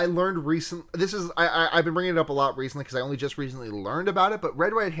 I learned recently. I've been bringing it up a lot recently because I only just recently learned about it. But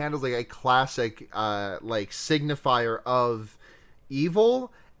red right hand is like a classic like signifier of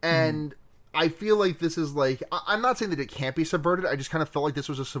evil, and I feel like this is like, I'm not saying that it can't be subverted. I just kind of felt like this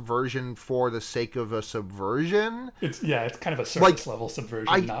was a subversion for the sake of a subversion. It's kind of a surface level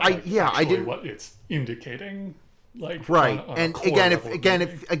subversion. I didn't what it's indicating. Like, right, and again,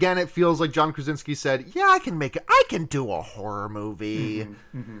 it feels like John Krasinski said, "Yeah, I can do a horror movie,"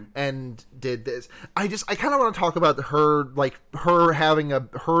 and did this. I kind of want to talk about her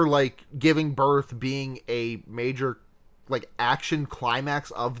giving birth being a major like action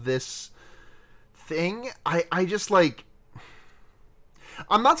climax of this thing. I just like.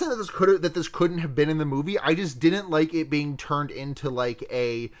 I'm not saying that this couldn't have been in the movie. I just didn't like it being turned into like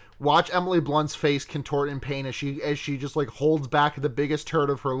a watch Emily Blunt's face contort in pain as she just like holds back the biggest turd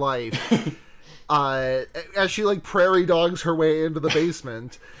of her life, as she like prairie dogs her way into the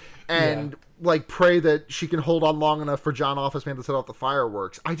basement, and like pray that she can hold on long enough for John Office Man to set off the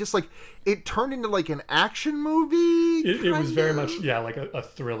fireworks. I just like it turned into like an action movie. It was very much like a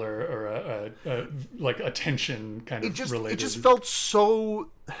thriller or a like a tension kind of related. It just felt so.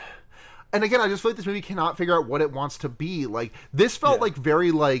 And again, I just feel like this movie cannot figure out what it wants to be. Like, this felt like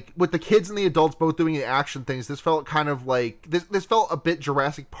very, like, with the kids and the adults both doing the action things, this felt kind of like, this felt a bit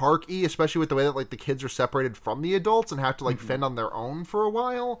Jurassic Park-y, especially with the way that, like, the kids are separated from the adults and have to, like, fend on their own for a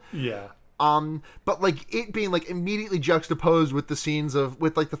while. Yeah. But, like, it being, like, immediately juxtaposed with the scenes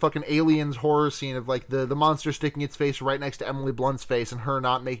with, like, the fucking Aliens horror scene of, like, the monster sticking its face right next to Emily Blunt's face and her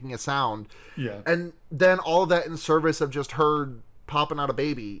not making a sound. Yeah. And then all of that in service of just her popping out a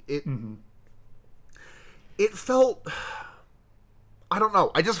baby. It felt, I don't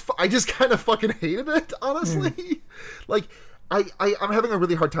know, I just kind of fucking hated it, honestly. Like, I'm having a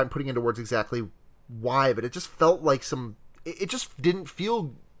really hard time putting into words exactly why, but it just felt like it just didn't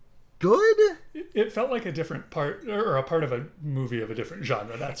feel good. It felt like a different part, or a part of a movie of a different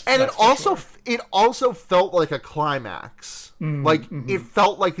genre. It also felt like a climax. It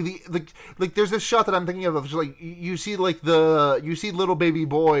felt like the like. There's this shot that I'm thinking of just like you see little baby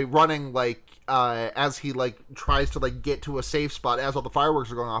boy running like as he like tries to like get to a safe spot as all the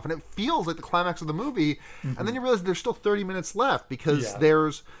fireworks are going off, and it feels like the climax of the movie. And then you realize there's still 30 minutes left because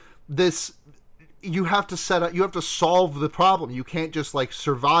there's this you have to you have to solve the problem. You can't just like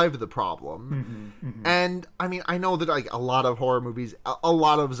survive the problem. And I mean, I know that like a lot of horror movies, a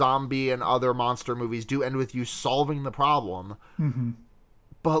lot of zombie and other monster movies do end with you solving the problem.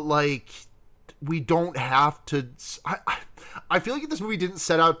 But like, we don't have to. I feel like if this movie didn't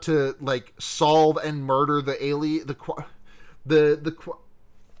set out to like solve and murder the alien, the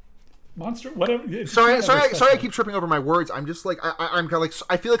monster, whatever. Sorry, I keep tripping over my words. I'm just like I'm kind of like,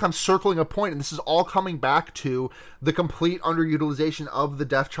 I feel like I'm circling a point, and this is all coming back to the complete underutilization of the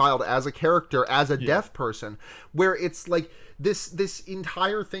deaf child as a character, as a deaf person, where it's like this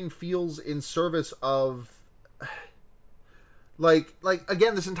entire thing feels in service of like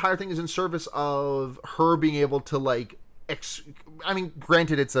again, this entire thing is in service of her being able to like I mean,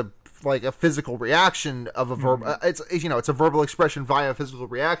 granted, it's a physical reaction of a verb. It's it's a verbal expression via a physical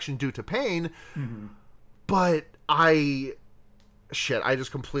reaction due to pain. But I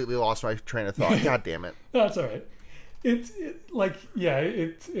just completely lost my train of thought. God damn it. That's all right. It's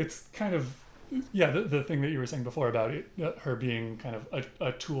kind of the thing that you were saying before about it, her being kind of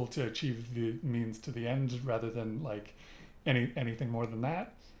a tool to achieve the means to the end rather than like anything more than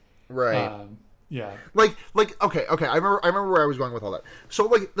that. Right. Yeah. Like okay. I remember where I was going with all that. So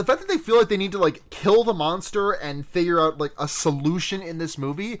like the fact that they feel like they need to like kill the monster and figure out like a solution in this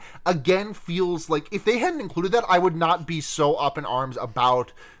movie again feels like if they hadn't included that, I would not be so up in arms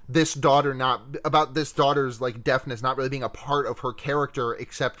about this daughter's like deafness not really being a part of her character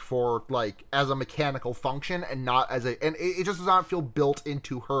except for like as a mechanical function and not as and it just does not feel built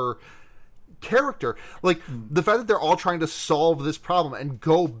into her character. Like the fact that they're all trying to solve this problem and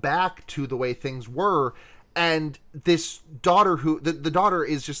go back to the way things were, and this daughter the daughter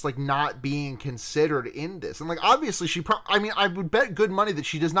is just like not being considered in this, and like obviously I mean, I would bet good money that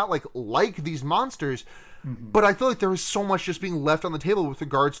she does not like these monsters, but I feel like there is so much just being left on the table with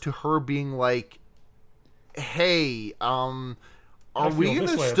regards to her being like, hey, are we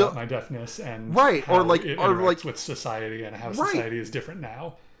this way still about my deafness and right how or like it or interacts like with society and how society is different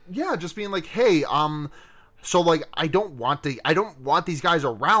now. Yeah, just being like, hey, so like I don't want these guys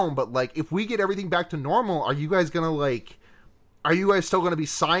around, but like if we get everything back to normal, are you guys still gonna be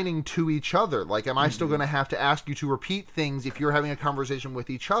signing to each other? Like, am I still gonna have to ask you to repeat things if you're having a conversation with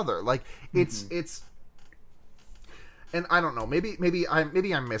each other? Like, it's and I don't know, maybe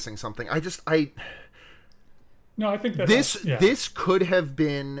I'm missing something. No, I think that this could have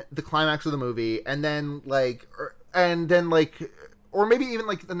been the climax of the movie, and then or maybe even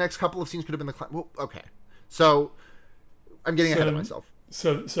like the next couple of scenes could have been the well, okay. So I'm getting ahead of myself.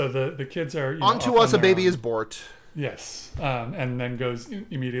 So the kids are onto us. A baby is born. Yes, and then goes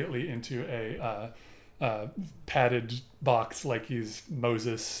immediately into a padded box like he's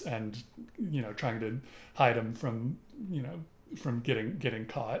Moses, and trying to hide him from getting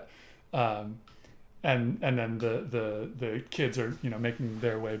caught. And then the kids are making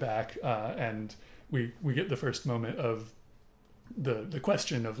their way back, and we get the first moment of the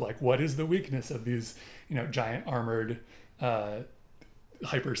question of like, what is the weakness of these giant armored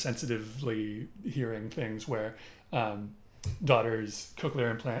hypersensitively hearing things, where daughter's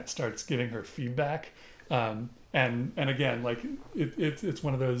cochlear implant starts giving her feedback, and again, like it's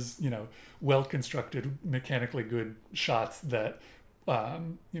one of those well constructed, mechanically good shots that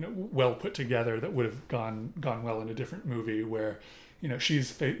well put together, that would have gone well in a different movie, where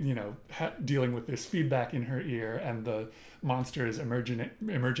she's dealing with this feedback in her ear, and the monster is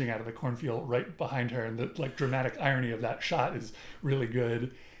emerging out of the cornfield right behind her, and the like dramatic irony of that shot is really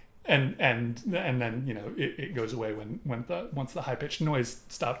good. And then it goes away once the high pitched noise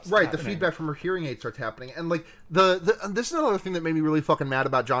stops. Right, happening. The feedback from her hearing aid starts happening, and like this is another thing that made me really fucking mad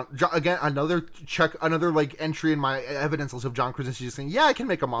about John. Again, another like entry in my evidence list of John Krasinski just saying, "Yeah, I can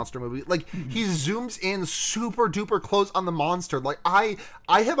make a monster movie." Like he zooms in super duper close on the monster. Like I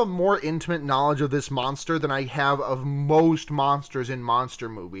have a more intimate knowledge of this monster than I have of most monsters in monster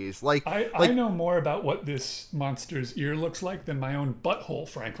movies. Like I know more about what this monster's ear looks like than my own butthole,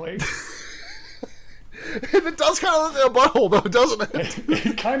 frankly. It does kind of look like a butthole, though, doesn't it?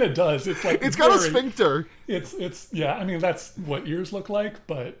 It kind of does. It's like it's got a sphincter. It's yeah. I mean, that's what ears look like,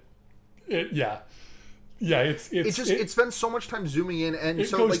 but it's it spends so much time zooming in, and it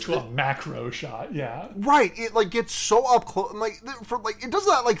so goes like to a macro shot. Yeah, right. It like gets so up close, it does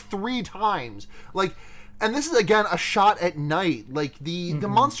that like 3 times, like. And this is, again, a shot at night. Like, the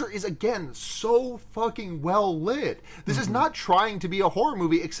monster is, again, so fucking well lit. This is not trying to be a horror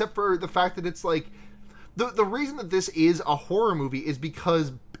movie, except for the fact that it's, like... The reason that this is a horror movie is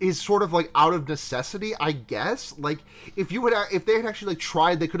because... is sort of, like, out of necessity, I guess. Like, if they had actually, like,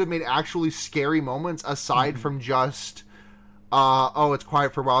 tried, they could have made actually scary moments aside from just... it's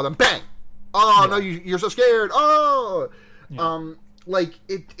quiet for a while, then bang! Oh no, Yeah. you're so scared. Oh, Yeah. like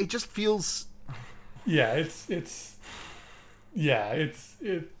it just feels. Yeah, it's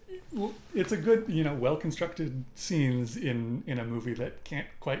a good, well constructed scenes in a movie that can't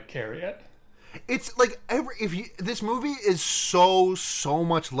quite carry it. It's like this movie is so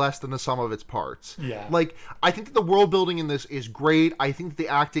much less than the sum of its parts. Yeah. Like I think that the world building in this is great. I think the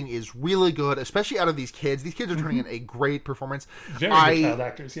acting is really good, especially out of these kids. These kids are turning in a great performance. Very good child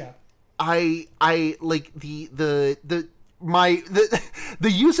actors, yeah. I like the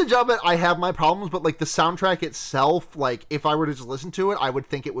usage of it. I have my problems, but like the soundtrack itself, like if I were to just listen to it, I would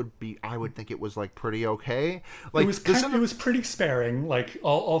think it was like pretty okay. Like It was pretty sparing, like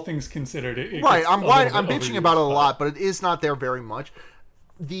all things considered. It right. gets I'm a little bit bitching overused, about it a but- lot, but it is not there very much.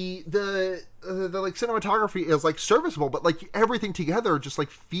 The like cinematography is like serviceable, but like everything together just like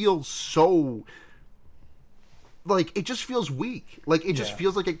feels so. Like it just feels weak. Like it just Yeah.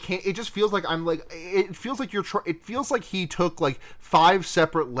 feels like it can't. It just feels like I'm like. It feels like it feels like he took like 5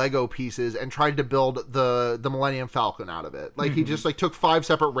 separate Lego pieces and tried to build the Millennium Falcon out of it. Like he just like took 5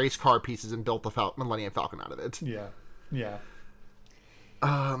 separate race car pieces and built the Millennium Falcon out of it. Yeah, yeah.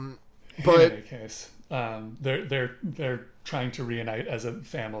 But In any case, they're trying to reunite as a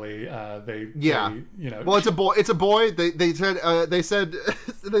family. They well, it's a boy. It's a boy. They said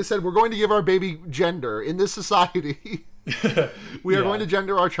they said we're going to give our baby gender in this society. We are going to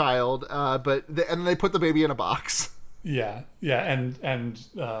gender our child, and they put the baby in a box. Yeah, and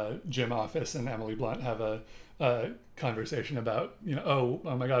Jim Office and Emily Blunt have a conversation about oh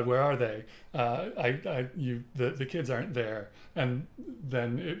my God, where are they? The kids aren't there, and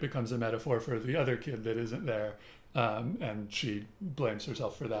then it becomes a metaphor for the other kid that isn't there, and she blames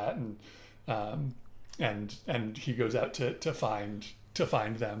herself for that, and he goes out to find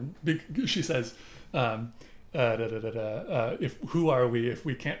them. She says. If who are we if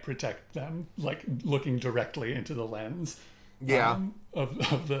we can't protect them? Like looking directly into the lens, of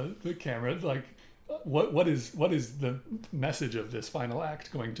the camera. Like, what is the message of this final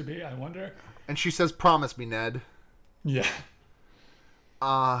act going to be? I wonder. And she says, "Promise me, Ned." Yeah.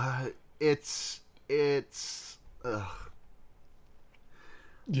 It's. Ugh.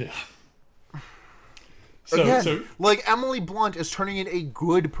 Yeah. Again, So like Emily Blunt is turning in a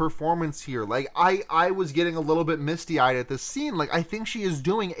good performance here. Like I was getting a little bit misty-eyed at this scene. Like I think she is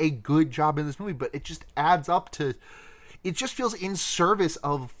doing a good job in this movie, but it just adds up to it just feels in service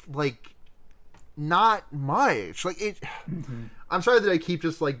of like not much. Like it I'm sorry that I keep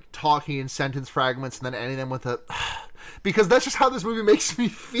just like talking in sentence fragments and then ending them with a because that's just how this movie makes me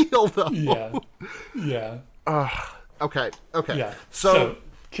feel though. yeah. Okay. Yeah. So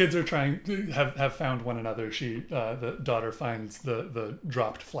kids are trying to have found one another. The daughter finds the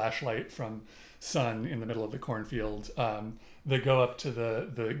dropped flashlight from Son in the middle of the cornfield. They go up to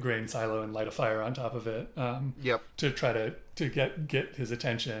the grain silo and light a fire on top of it. To try to get his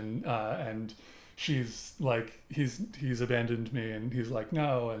attention. And she's like, he's abandoned me, and he's like,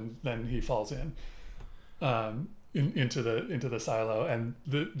 no, and then he falls into the silo, and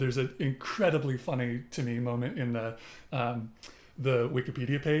there's an incredibly funny to me moment in the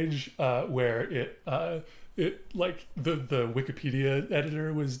Wikipedia page where it like the Wikipedia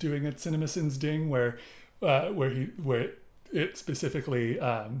editor was doing a CinemaSins ding where it specifically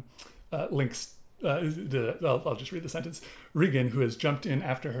links. I'll just read the sentence. Regan, who has jumped in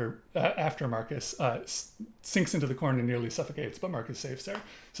after Marcus, sinks into the corn and nearly suffocates, but Marcus saves her.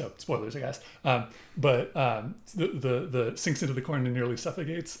 So spoilers, I guess. But the sinks into the corn and nearly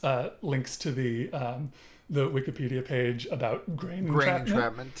suffocates links to the Wikipedia page about grain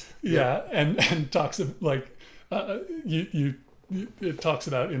entrapment. Yeah, and talks of like it talks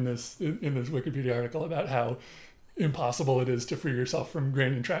about in this Wikipedia article about how impossible it is to free yourself from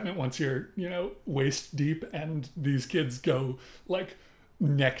grain entrapment once you're waist deep, and these kids go like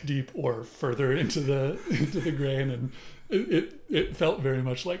neck deep or further into the grain, and it felt very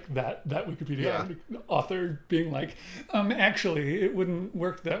much like that Wikipedia author being like, actually it wouldn't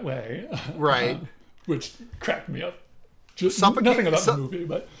work that way, right. Which cracked me up. Just nothing about the movie,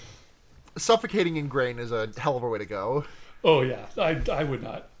 but suffocating in grain is a hell of a way to go. Oh yeah, I would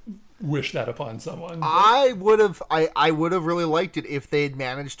not wish that upon someone. But I would have really liked it if they'd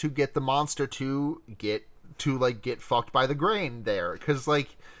managed to get the monster to get fucked by the grain there, because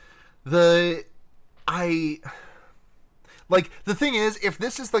the thing is, if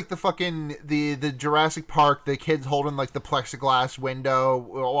this is like the fucking the Jurassic Park, the kids holding like the plexiglass window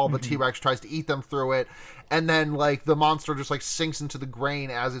while the T-Rex tries to eat them through it, and then like the monster just like sinks into the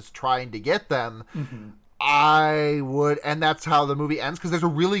grain as it's trying to get them. I would, and that's how the movie ends, because there's a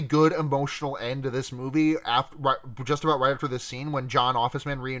really good emotional end to this movie just about right after this scene when John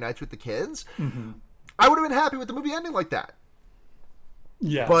Officeman reunites with the kids. Mm-hmm. I would have been happy with the movie ending like that.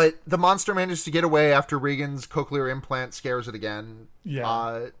 Yeah. But the monster manages to get away after Regan's cochlear implant scares it again.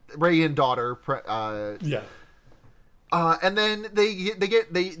 Yeah. Regan daughter. Yeah. And then they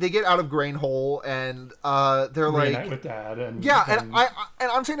get out of Grain Hole, and they're Reunite like, with Dad, and and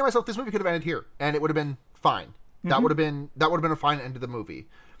I'm saying to myself, this movie could have ended here, and it would have been fine. That would have been a fine end to the movie.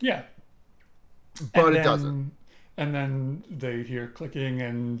 Yeah. But it doesn't. And then they hear clicking,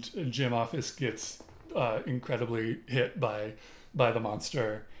 and Jim Office gets incredibly hit by the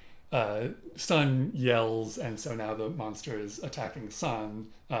monster. Son yells, and so now the monster is attacking son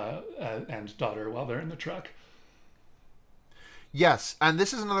and daughter while they're in the truck. Yes, and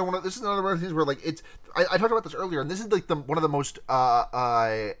this is another one of the things where, like, it's I talked about this earlier, and this is like one of the most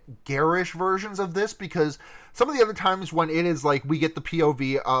garish versions of this, because some of the other times when it is like we get the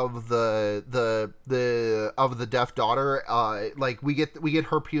POV of the deaf daughter, like we get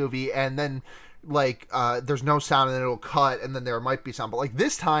her POV, and then like there's no sound, and then it'll cut, and then there might be sound. But like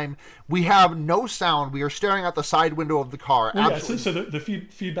this time we have no sound. We are staring out the side window of the car. Well, so the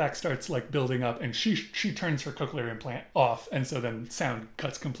feedback starts like building up, and she turns her cochlear implant off, and so then sound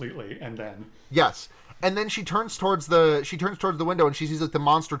cuts completely, and then yes. And then she turns towards the window, and she sees like the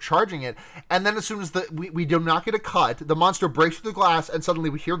monster charging it. And then as soon as we do not get a cut, the monster breaks through the glass, and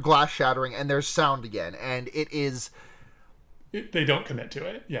suddenly we hear glass shattering, and there's sound again. And it is. They don't commit to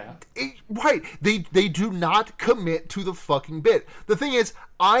it, yeah. Right. They do not commit to the fucking bit. The thing is,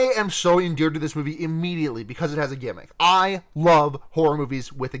 I am so endeared to this movie immediately because it has a gimmick. I love horror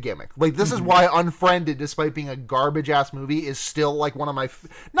movies with a gimmick. Like, this is why Unfriended, despite being a garbage-ass movie, is still, like,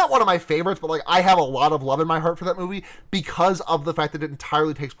 not one of my favorites, but, like, I have a lot of love in my heart for that movie because of the fact that it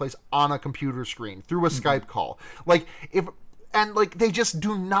entirely takes place on a computer screen through a Skype call. Like, And, like, they just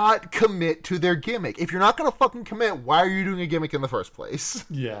do not commit to their gimmick. If you're not going to fucking commit, why are you doing a gimmick in the first place?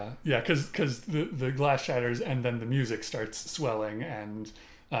 Yeah, because the glass shatters, and then the music starts swelling, and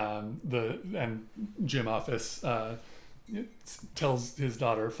Jim Office tells his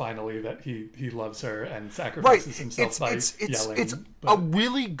daughter finally that he loves her and sacrifices himself by yelling. It's a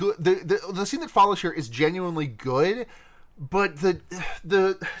really good... The scene that follows here is genuinely good, but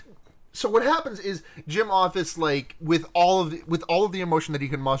So what happens is Jim Office, like, with all of the emotion that he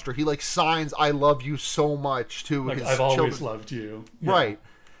can muster, he like signs "I love you so much" to his I've children. always loved you, yeah. Right?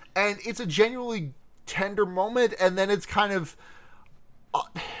 And it's a genuinely tender moment, and then it's kind of.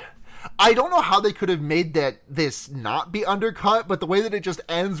 I don't know how they could have made this not be undercut, but the way that it just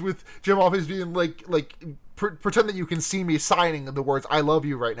ends with Jim Office being like pretend that you can see me signing the words "I love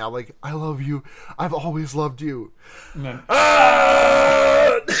you" right now, like "I love you, I've always loved you." And then,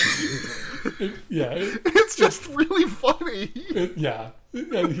 it's just really funny.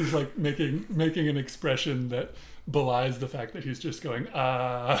 And he's like making an expression that belies the fact that he's just going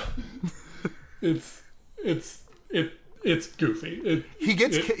It's goofy. He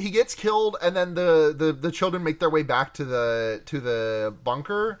gets killed, and then the children make their way back to the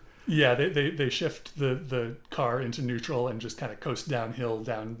bunker. Yeah, they shift the car into neutral and just kind of coast downhill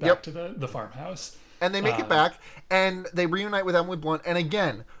back to the farmhouse. And they make it back, and they reunite with Emily Blunt, and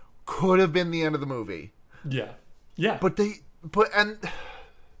again, could have been the end of the movie. Yeah. But then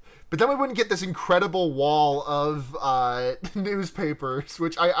we wouldn't get this incredible wall of newspapers,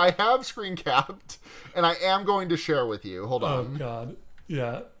 which I have screen capped, and I am going to share with you. Hold on. Oh, God.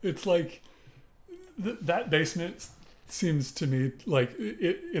 Yeah. It's like that basement seems to me like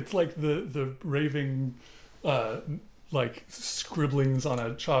it's like the raving like scribblings on a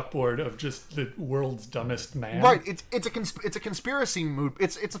chalkboard of just the world's dumbest man. Right. It's a conspiracy mood.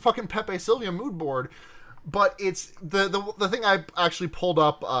 It's a fucking Pepe Sylvia mood board. But it's the thing I actually pulled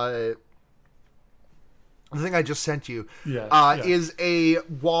up. The thing I just sent you is a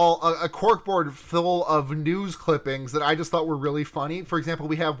wall, a corkboard full of news clippings that I just thought were really funny. For example,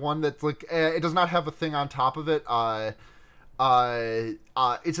 we have one that's like it does not have a thing on top of it.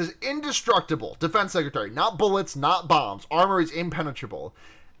 It says indestructible, Defense Secretary, not bullets, not bombs, armor is impenetrable,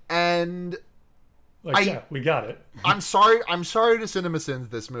 and we got it. I'm sorry to CinemaSins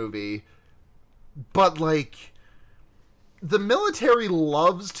this movie. But, like, the military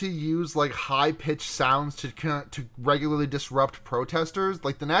loves to use, like, high-pitched sounds to regularly disrupt protesters.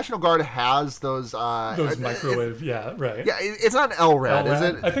 Like, the National Guard has those microwave, right. Yeah, it's not an LRAD, is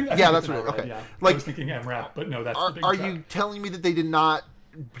it? I think that's right. Okay. Yeah. Like, I was thinking MRAP, but no, that's the big Are truck. you telling me that they did not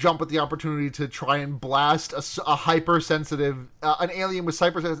jump at the opportunity to try and blast a hypersensitive, an alien with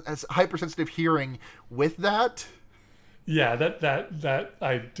hypersensitive hearing with that? Yeah, that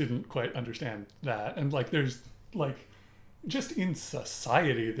I didn't quite understand that. And like there's like just in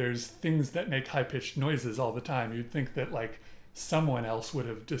society there's things that make high pitched noises all the time. You'd think that like someone else would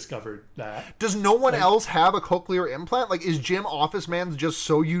have discovered that. Does no one else have a cochlear implant? Like, is Jim Office Man's just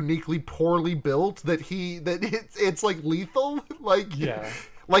so uniquely poorly built that it's like lethal? Like, Yeah.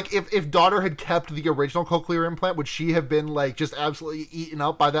 Like if daughter had kept the original cochlear implant, would she have been like just absolutely eaten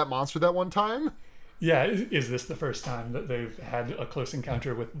up by that monster that one time? Yeah, is this the first time that they've had a close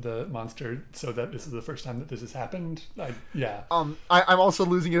encounter with the monster, so that this is the first time that this has happened? Yeah. I'm also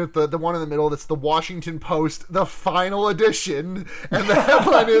losing it at the one in the middle. That's the Washington Post, the final edition, and the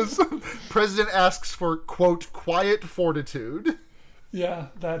headline is President asks for, quote, quiet fortitude. Yeah,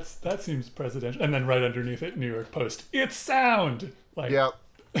 that seems presidential. And then right underneath it, New York Post, it's sound! Like, Yeah.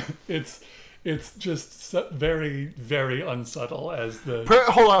 It's just very, very unsubtle as the...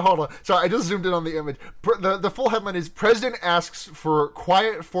 Hold on. Sorry, I just zoomed in on the image. The full headline is President asks for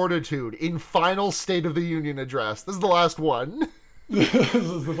quiet fortitude in final State of the Union address. This is the last one. This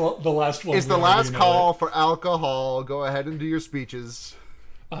is the last one. It's the last call for alcohol. Go ahead and do your speeches.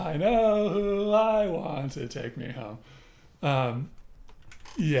 I know who I want to take me home.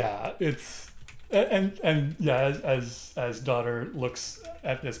 Yeah, it's... And yeah, as daughter looks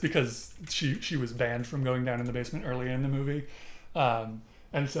at this, because she was banned from going down in the basement early in the movie,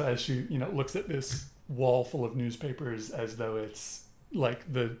 and so as she looks at this wall full of newspapers as though it's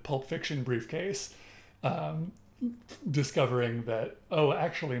like the Pulp Fiction briefcase, discovering that, oh,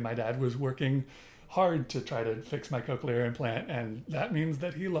 actually my dad was working hard to try to fix my cochlear implant, and that means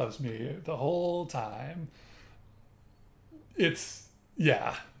that he loves me the whole time. It's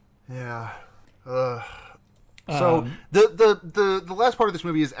yeah. So the last part of this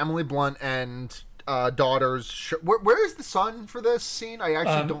movie is Emily Blunt and daughter's. Where is the son for this scene? I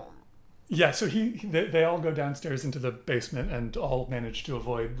actually don't. Yeah, so they all go downstairs into the basement and all manage to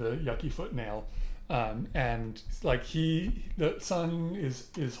avoid the yucky foot nail, and like the son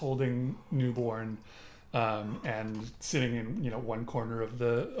is holding newborn, and sitting in one corner of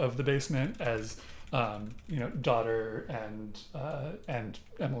the basement as daughter and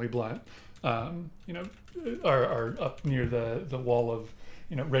Emily Blunt are up near the wall of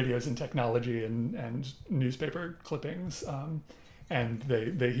radios and technology and newspaper clippings, and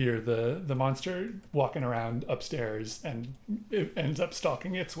they hear the monster walking around upstairs, and it ends up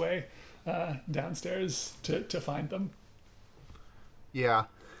stalking its way downstairs to find them. Yeah.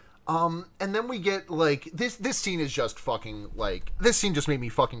 And then we get like this scene is just fucking like this scene just made me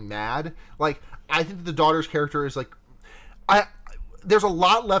fucking mad. Like, I think the daughter's character is like there's a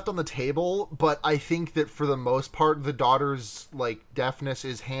lot left on the table, but I think that for the most part the daughter's like deafness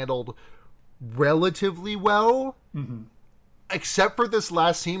is handled relatively well. Mm-hmm. Except for this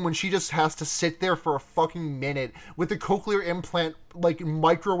last scene when she just has to sit there for a fucking minute with the cochlear implant like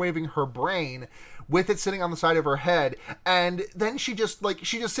microwaving her brain, with it sitting on the side of her head, and then she just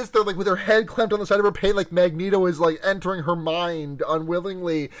sits there like with her head clamped on the side of her pain, like Magneto is like entering her mind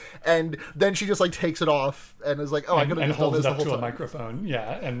unwillingly, and then she just like takes it off and is like, oh, I could have just done this the whole time. And holds it up to a microphone,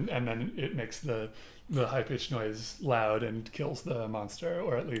 yeah, and then it makes the high pitched noise loud and kills the monster,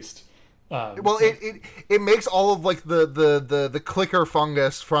 or at least. It makes all of like the clicker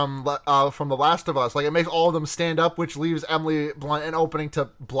fungus from The Last of Us, like it makes all of them stand up, which leaves Emily Blunt an opening to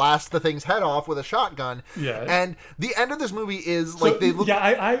blast the thing's head off with a shotgun. Yeah. And the end of this movie is like they look. Yeah,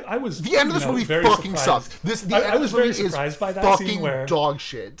 I was. The end of this movie fucking sucks. I was very surprised by that scene where dog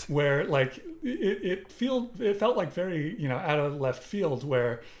shit. Where like it felt like very out of left field,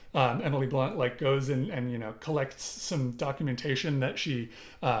 where Emily Blunt like goes and collects some documentation that she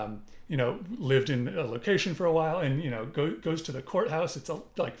lived in a location for a while, and goes to the courthouse. It's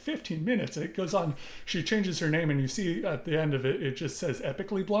like 15 minutes, and it goes on. She changes her name, and you see at the end of it, it just says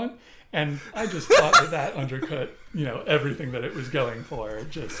Epically Blunt, and I just thought that undercut everything that it was going for.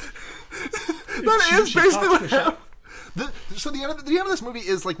 Just that is basically what happened. So the end of this movie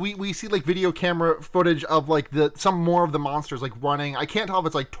is like we see like video camera footage of like some more of the monsters like running. I can't tell if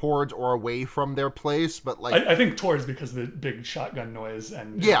it's like towards or away from their place, but like I think towards, because the big shotgun noise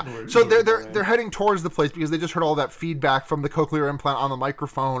and so they're heading towards the place because they just heard all that feedback from the cochlear implant on the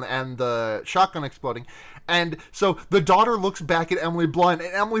microphone and the shotgun exploding. And so the daughter looks back at Emily Blunt,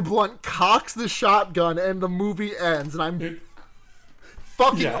 and Emily Blunt cocks the shotgun, and the movie ends. And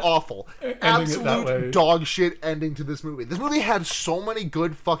fucking awful. Absolute dog shit ending to this movie. This movie had so many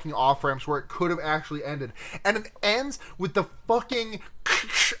good fucking off ramps where it could have actually ended, and it ends with the fucking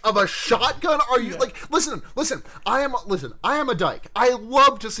of a shotgun. Are you listen? I am a dyke. I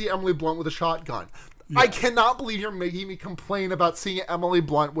love to see Emily Blunt with a shotgun. I cannot believe you're making me complain about seeing Emily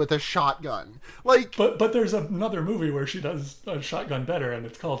Blunt with a shotgun. Like, but there's another movie where she does a shotgun better, and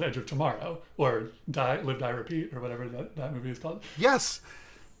it's called Edge of Tomorrow, or Live, Die, Repeat, or whatever that movie is called. Yes,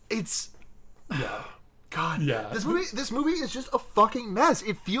 it's God. Yeah. This movie is just a fucking mess.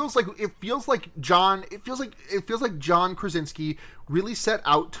 It feels like John Krasinski really set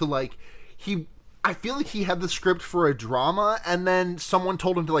out to like I feel like he had the script for a drama, and then someone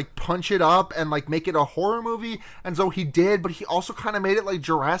told him to like punch it up and like make it a horror movie, and so he did, but he also kind of made it like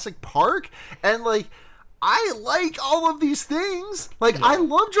Jurassic Park, and like I like all of these things. Like I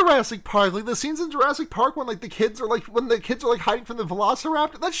love Jurassic Park. Like the scenes in Jurassic Park when the kids are hiding from the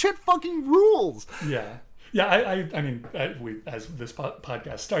Velociraptor. That shit fucking rules. Yeah. Yeah, I mean, as this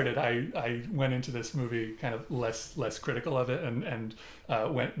podcast started, I went into this movie kind of less critical of it, and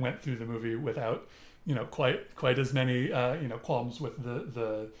went through the movie without quite as many qualms with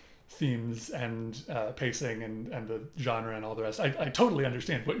the themes and pacing and the genre and all the rest. I totally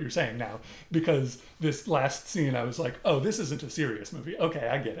understand what you're saying now, because this last scene I was like, oh, this isn't a serious movie. Okay,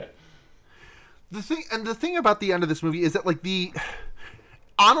 I get it. The thing about the end of this movie is that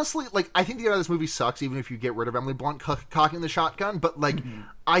honestly, like, I think the end of this movie sucks, even if you get rid of Emily Blunt cocking the shotgun. But like,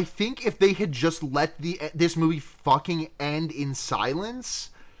 I think if they had just let this movie fucking end in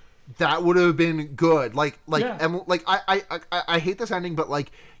silence, that would have been good. Emily, like I hate this ending, but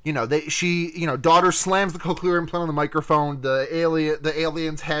like, daughter slams the cochlear implant on the microphone. The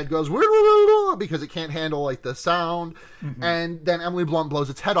alien's head goes because it can't handle like the sound, and then Emily Blunt blows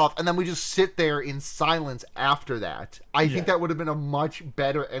its head off, and then we just sit there in silence after that. I think that would have been a much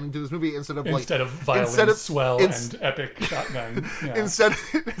better ending to this movie instead of violin, swell, and epic shotgun. Yeah.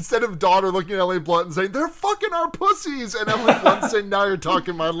 Instead of daughter looking at Emily Blunt and saying, "They're fucking our pussies," and Emily Blunt saying, "Now you're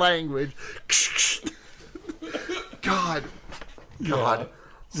talking my language." God.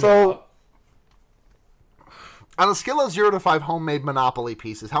 So, on a scale of 0 to 5 homemade Monopoly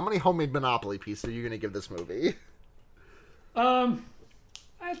pieces, how many homemade Monopoly pieces are you going to give this movie? I'd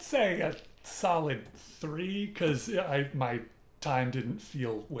say a solid 3, because my time didn't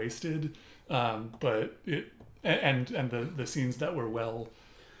feel wasted. But it and the scenes that were well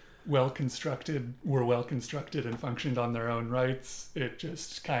constructed and functioned on their own rights. It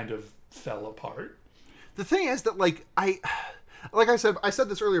just kind of fell apart. The thing is that I said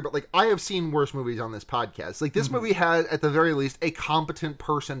this earlier, but like I have seen worse movies on this podcast. Like this movie had, at the very least, a competent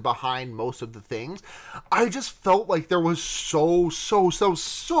person behind most of the things. I just felt like there was so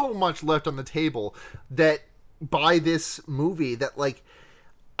much left on the table that by this movie that like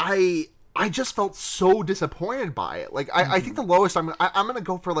I just felt so disappointed by it. Like I think the lowest I'm gonna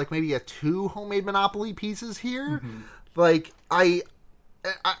go for like maybe a 2 homemade Monopoly pieces here. Like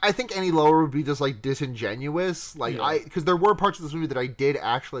I think any lower would be just like disingenuous, because there were parts of this movie that I did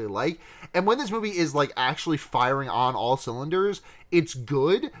actually like, and when this movie is like actually firing on all cylinders, it's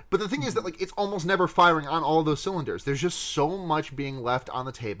good. But the thing is that like it's almost never firing on all of those cylinders. There's just so much being left on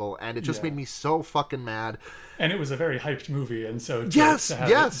the table, and it just made me so fucking mad. And it was a very hyped movie, and so to have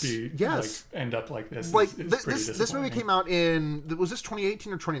it be like end up like this, is pretty disappointing. This movie came out was this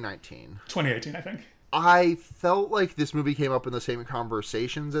 2018 or 2019? 2018, I think. I felt like this movie came up in the same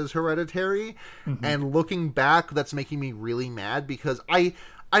conversations as Hereditary, and looking back, that's making me really mad, because I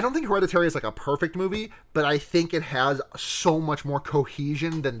don't think Hereditary is like a perfect movie, but I think it has so much more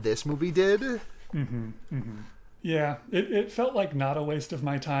cohesion than this movie did. Yeah, it felt like not a waste of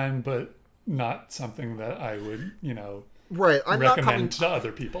my time, but not something that I would, right, I'm recommend to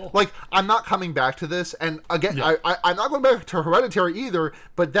other people. Like, I'm not coming back to this, and again, I'm not going back to Hereditary either,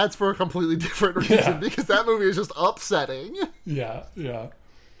 but that's for a completely different reason, because that movie is just upsetting. Yeah.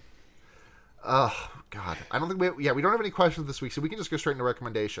 Oh, God. I don't think we don't have any questions this week, so we can just go straight into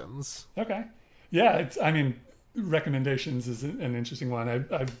recommendations. Okay. Yeah, recommendations is an interesting one.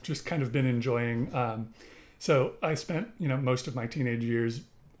 I've just kind of been enjoying, so I spent, most of my teenage years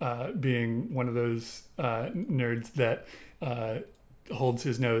being one of those nerds that holds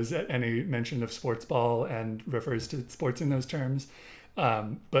his nose at any mention of sports ball and refers to sports in those terms.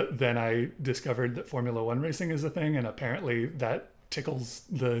 But then I discovered that Formula One racing is a thing, and apparently that tickles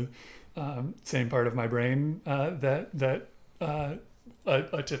the same part of my brain that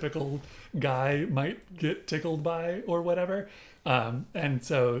a typical guy might get tickled by or whatever. And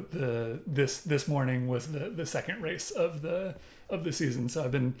so this morning was the second race of the season. So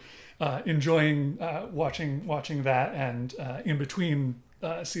I've been enjoying watching that, and in between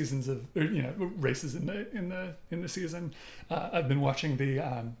seasons of races in the season, I've been watching the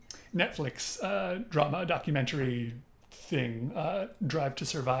Netflix drama documentary thing, Drive to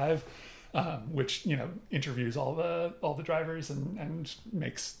Survive, which interviews all the drivers and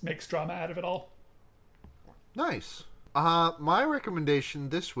makes drama out of it all. Nice. My recommendation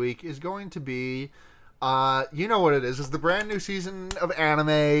this week is going to be, you know what it is. It's the brand new season of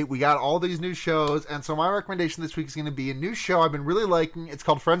anime. We got all these new shows, and so my recommendation this week is going to be a new show I've been really liking. It's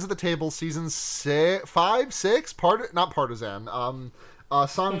called Friends at the Table, season 5, 6, not Partisan.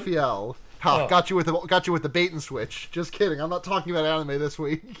 Sanfiel. Got you with the bait and switch. Just kidding. I'm not talking about anime this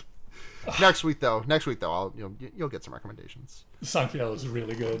week. Next week though, you'll get some recommendations. Sanfiel is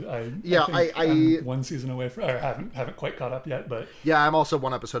really good. I'm one season away from, or haven't quite caught up yet, but yeah, I'm also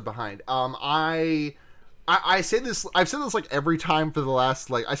one episode behind. I say this. I've said this like every time for the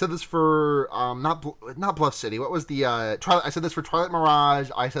last I said this for not Bluff City. What was the Twilight? I said this for Twilight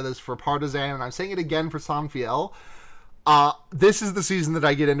Mirage. I said this for Partisan, and I'm saying it again for Sanfiel. This is the season that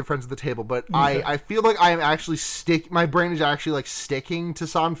I get into Friends at the Table, but I feel like I am actually my brain is actually like sticking to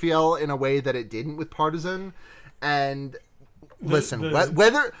Sanfiel in a way that it didn't with Partisan. And listen,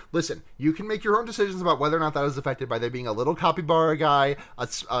 you can make your own decisions about whether or not that is affected by there being a little capybara guy, a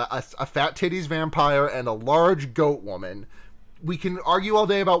fat titties vampire, and a large goat woman. We can argue all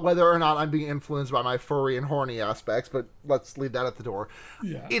day about whether or not I'm being influenced by my furry and horny aspects, but let's leave that at the door.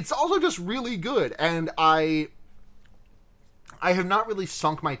 Yeah. It's also just really good, and I have not really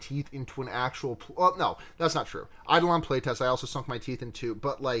sunk my teeth into an actual... Well, no, that's not true. Eidolon playtest, I also sunk my teeth into,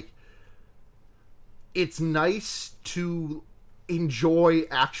 but, it's nice to enjoy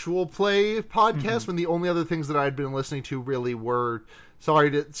actual play podcasts when the only other things that I'd been listening to really were...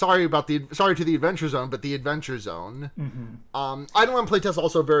 Sorry to the Adventure Zone, but the Adventure Zone. Eidolon playtest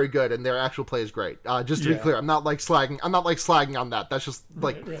also very good, and their actual play is great. Just to be clear, I'm not slagging on that. That's just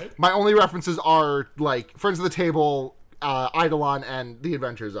right. My only references are Friends of the Table, Eidolon, and the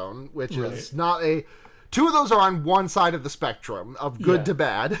Adventure Zone, which is not a... Two of those are on one side of the spectrum of good to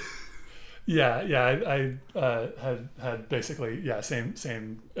bad. I had basically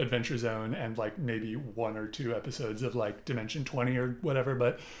same Adventure Zone and maybe one or two episodes of Dimension 20 or whatever,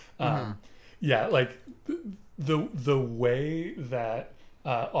 but the way that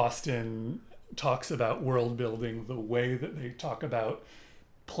Austin talks about world building, the way that they talk about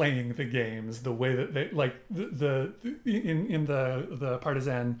playing the games, the way that they in the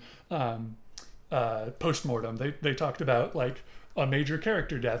Partisan postmortem, they talked about a major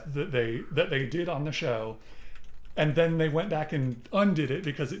character death that they did on the show, and then they went back and undid it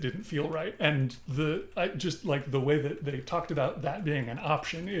because it didn't feel right. And the way that they talked about that being an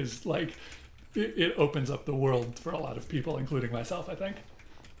option is it opens up the world for a lot of people, including myself, I think.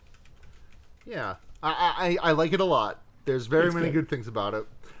 Yeah, I like it a lot. There's very many good things about it.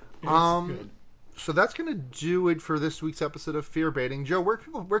 It's good. So that's gonna do it for this week's episode of Fear Baiting. Joe, where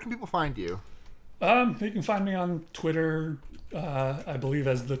can people find you? You can find me on Twitter, I believe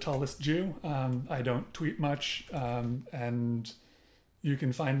as The Tallest Jew. I don't tweet much, and you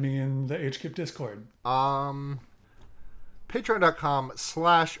can find me in the HKIP Discord.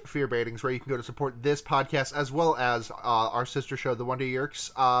 Patreon.com/fearbaiting is where you can go to support this podcast as well as our sister show, The Wonder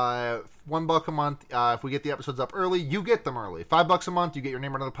Yerks. $1 a month. If we get the episodes up early, you get them early. $5 a month, you get your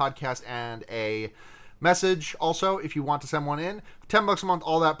name on the podcast and a message. Also, if you want to send one in, $10 a month,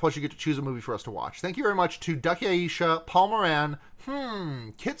 all that, plus you get to choose a movie for us to watch. Thank you very much to Ducky Aisha, Paul Moran,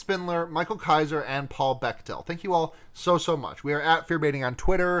 Kit Spindler, Michael Kaiser, and Paul Bechtel. Thank you all so much. We are at Fearbaiting on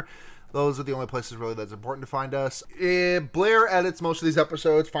Twitter. Those are the only places really that's important to find us. Blair edits most of these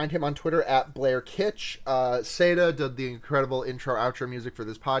episodes. Find him on Twitter at Blair Kitsch. Seda did the incredible intro-outro music for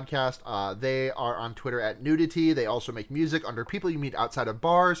this podcast. They are on Twitter at Nudity. They also make music under People You Meet Outside of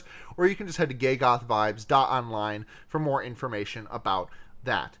Bars, or you can just head to gaygothvibes.online for more information about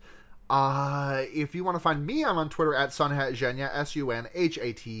that. If you want to find me, I'm on Twitter at Sunhatzhenya,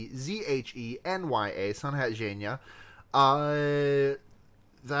 SUNHATZHENYA, Sunhatzhenya.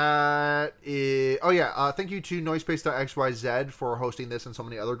 Thank you to Noisepace.xyz for hosting this and so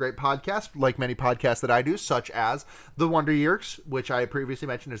many other great podcasts, like many podcasts that I do, such as The Wonder Yerks, which I previously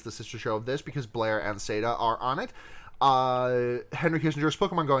mentioned is the sister show of this because Blair and Seda are on it. Henry Kissinger's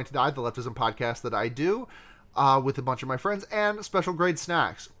Pokemon Going to Die, the Leftism podcast that I do with a bunch of my friends, and Special Grade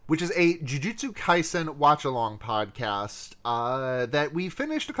Snacks, which is a Jujutsu Kaisen watch-along podcast that we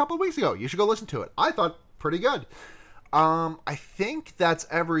finished a couple of weeks ago. You should go listen to it. I thought pretty good. I think that's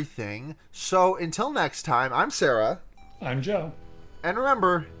everything. So until next time, I'm Sarah. I'm Joe. And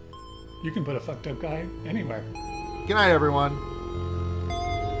remember, you can put a fucked up guy anywhere. Good night, everyone.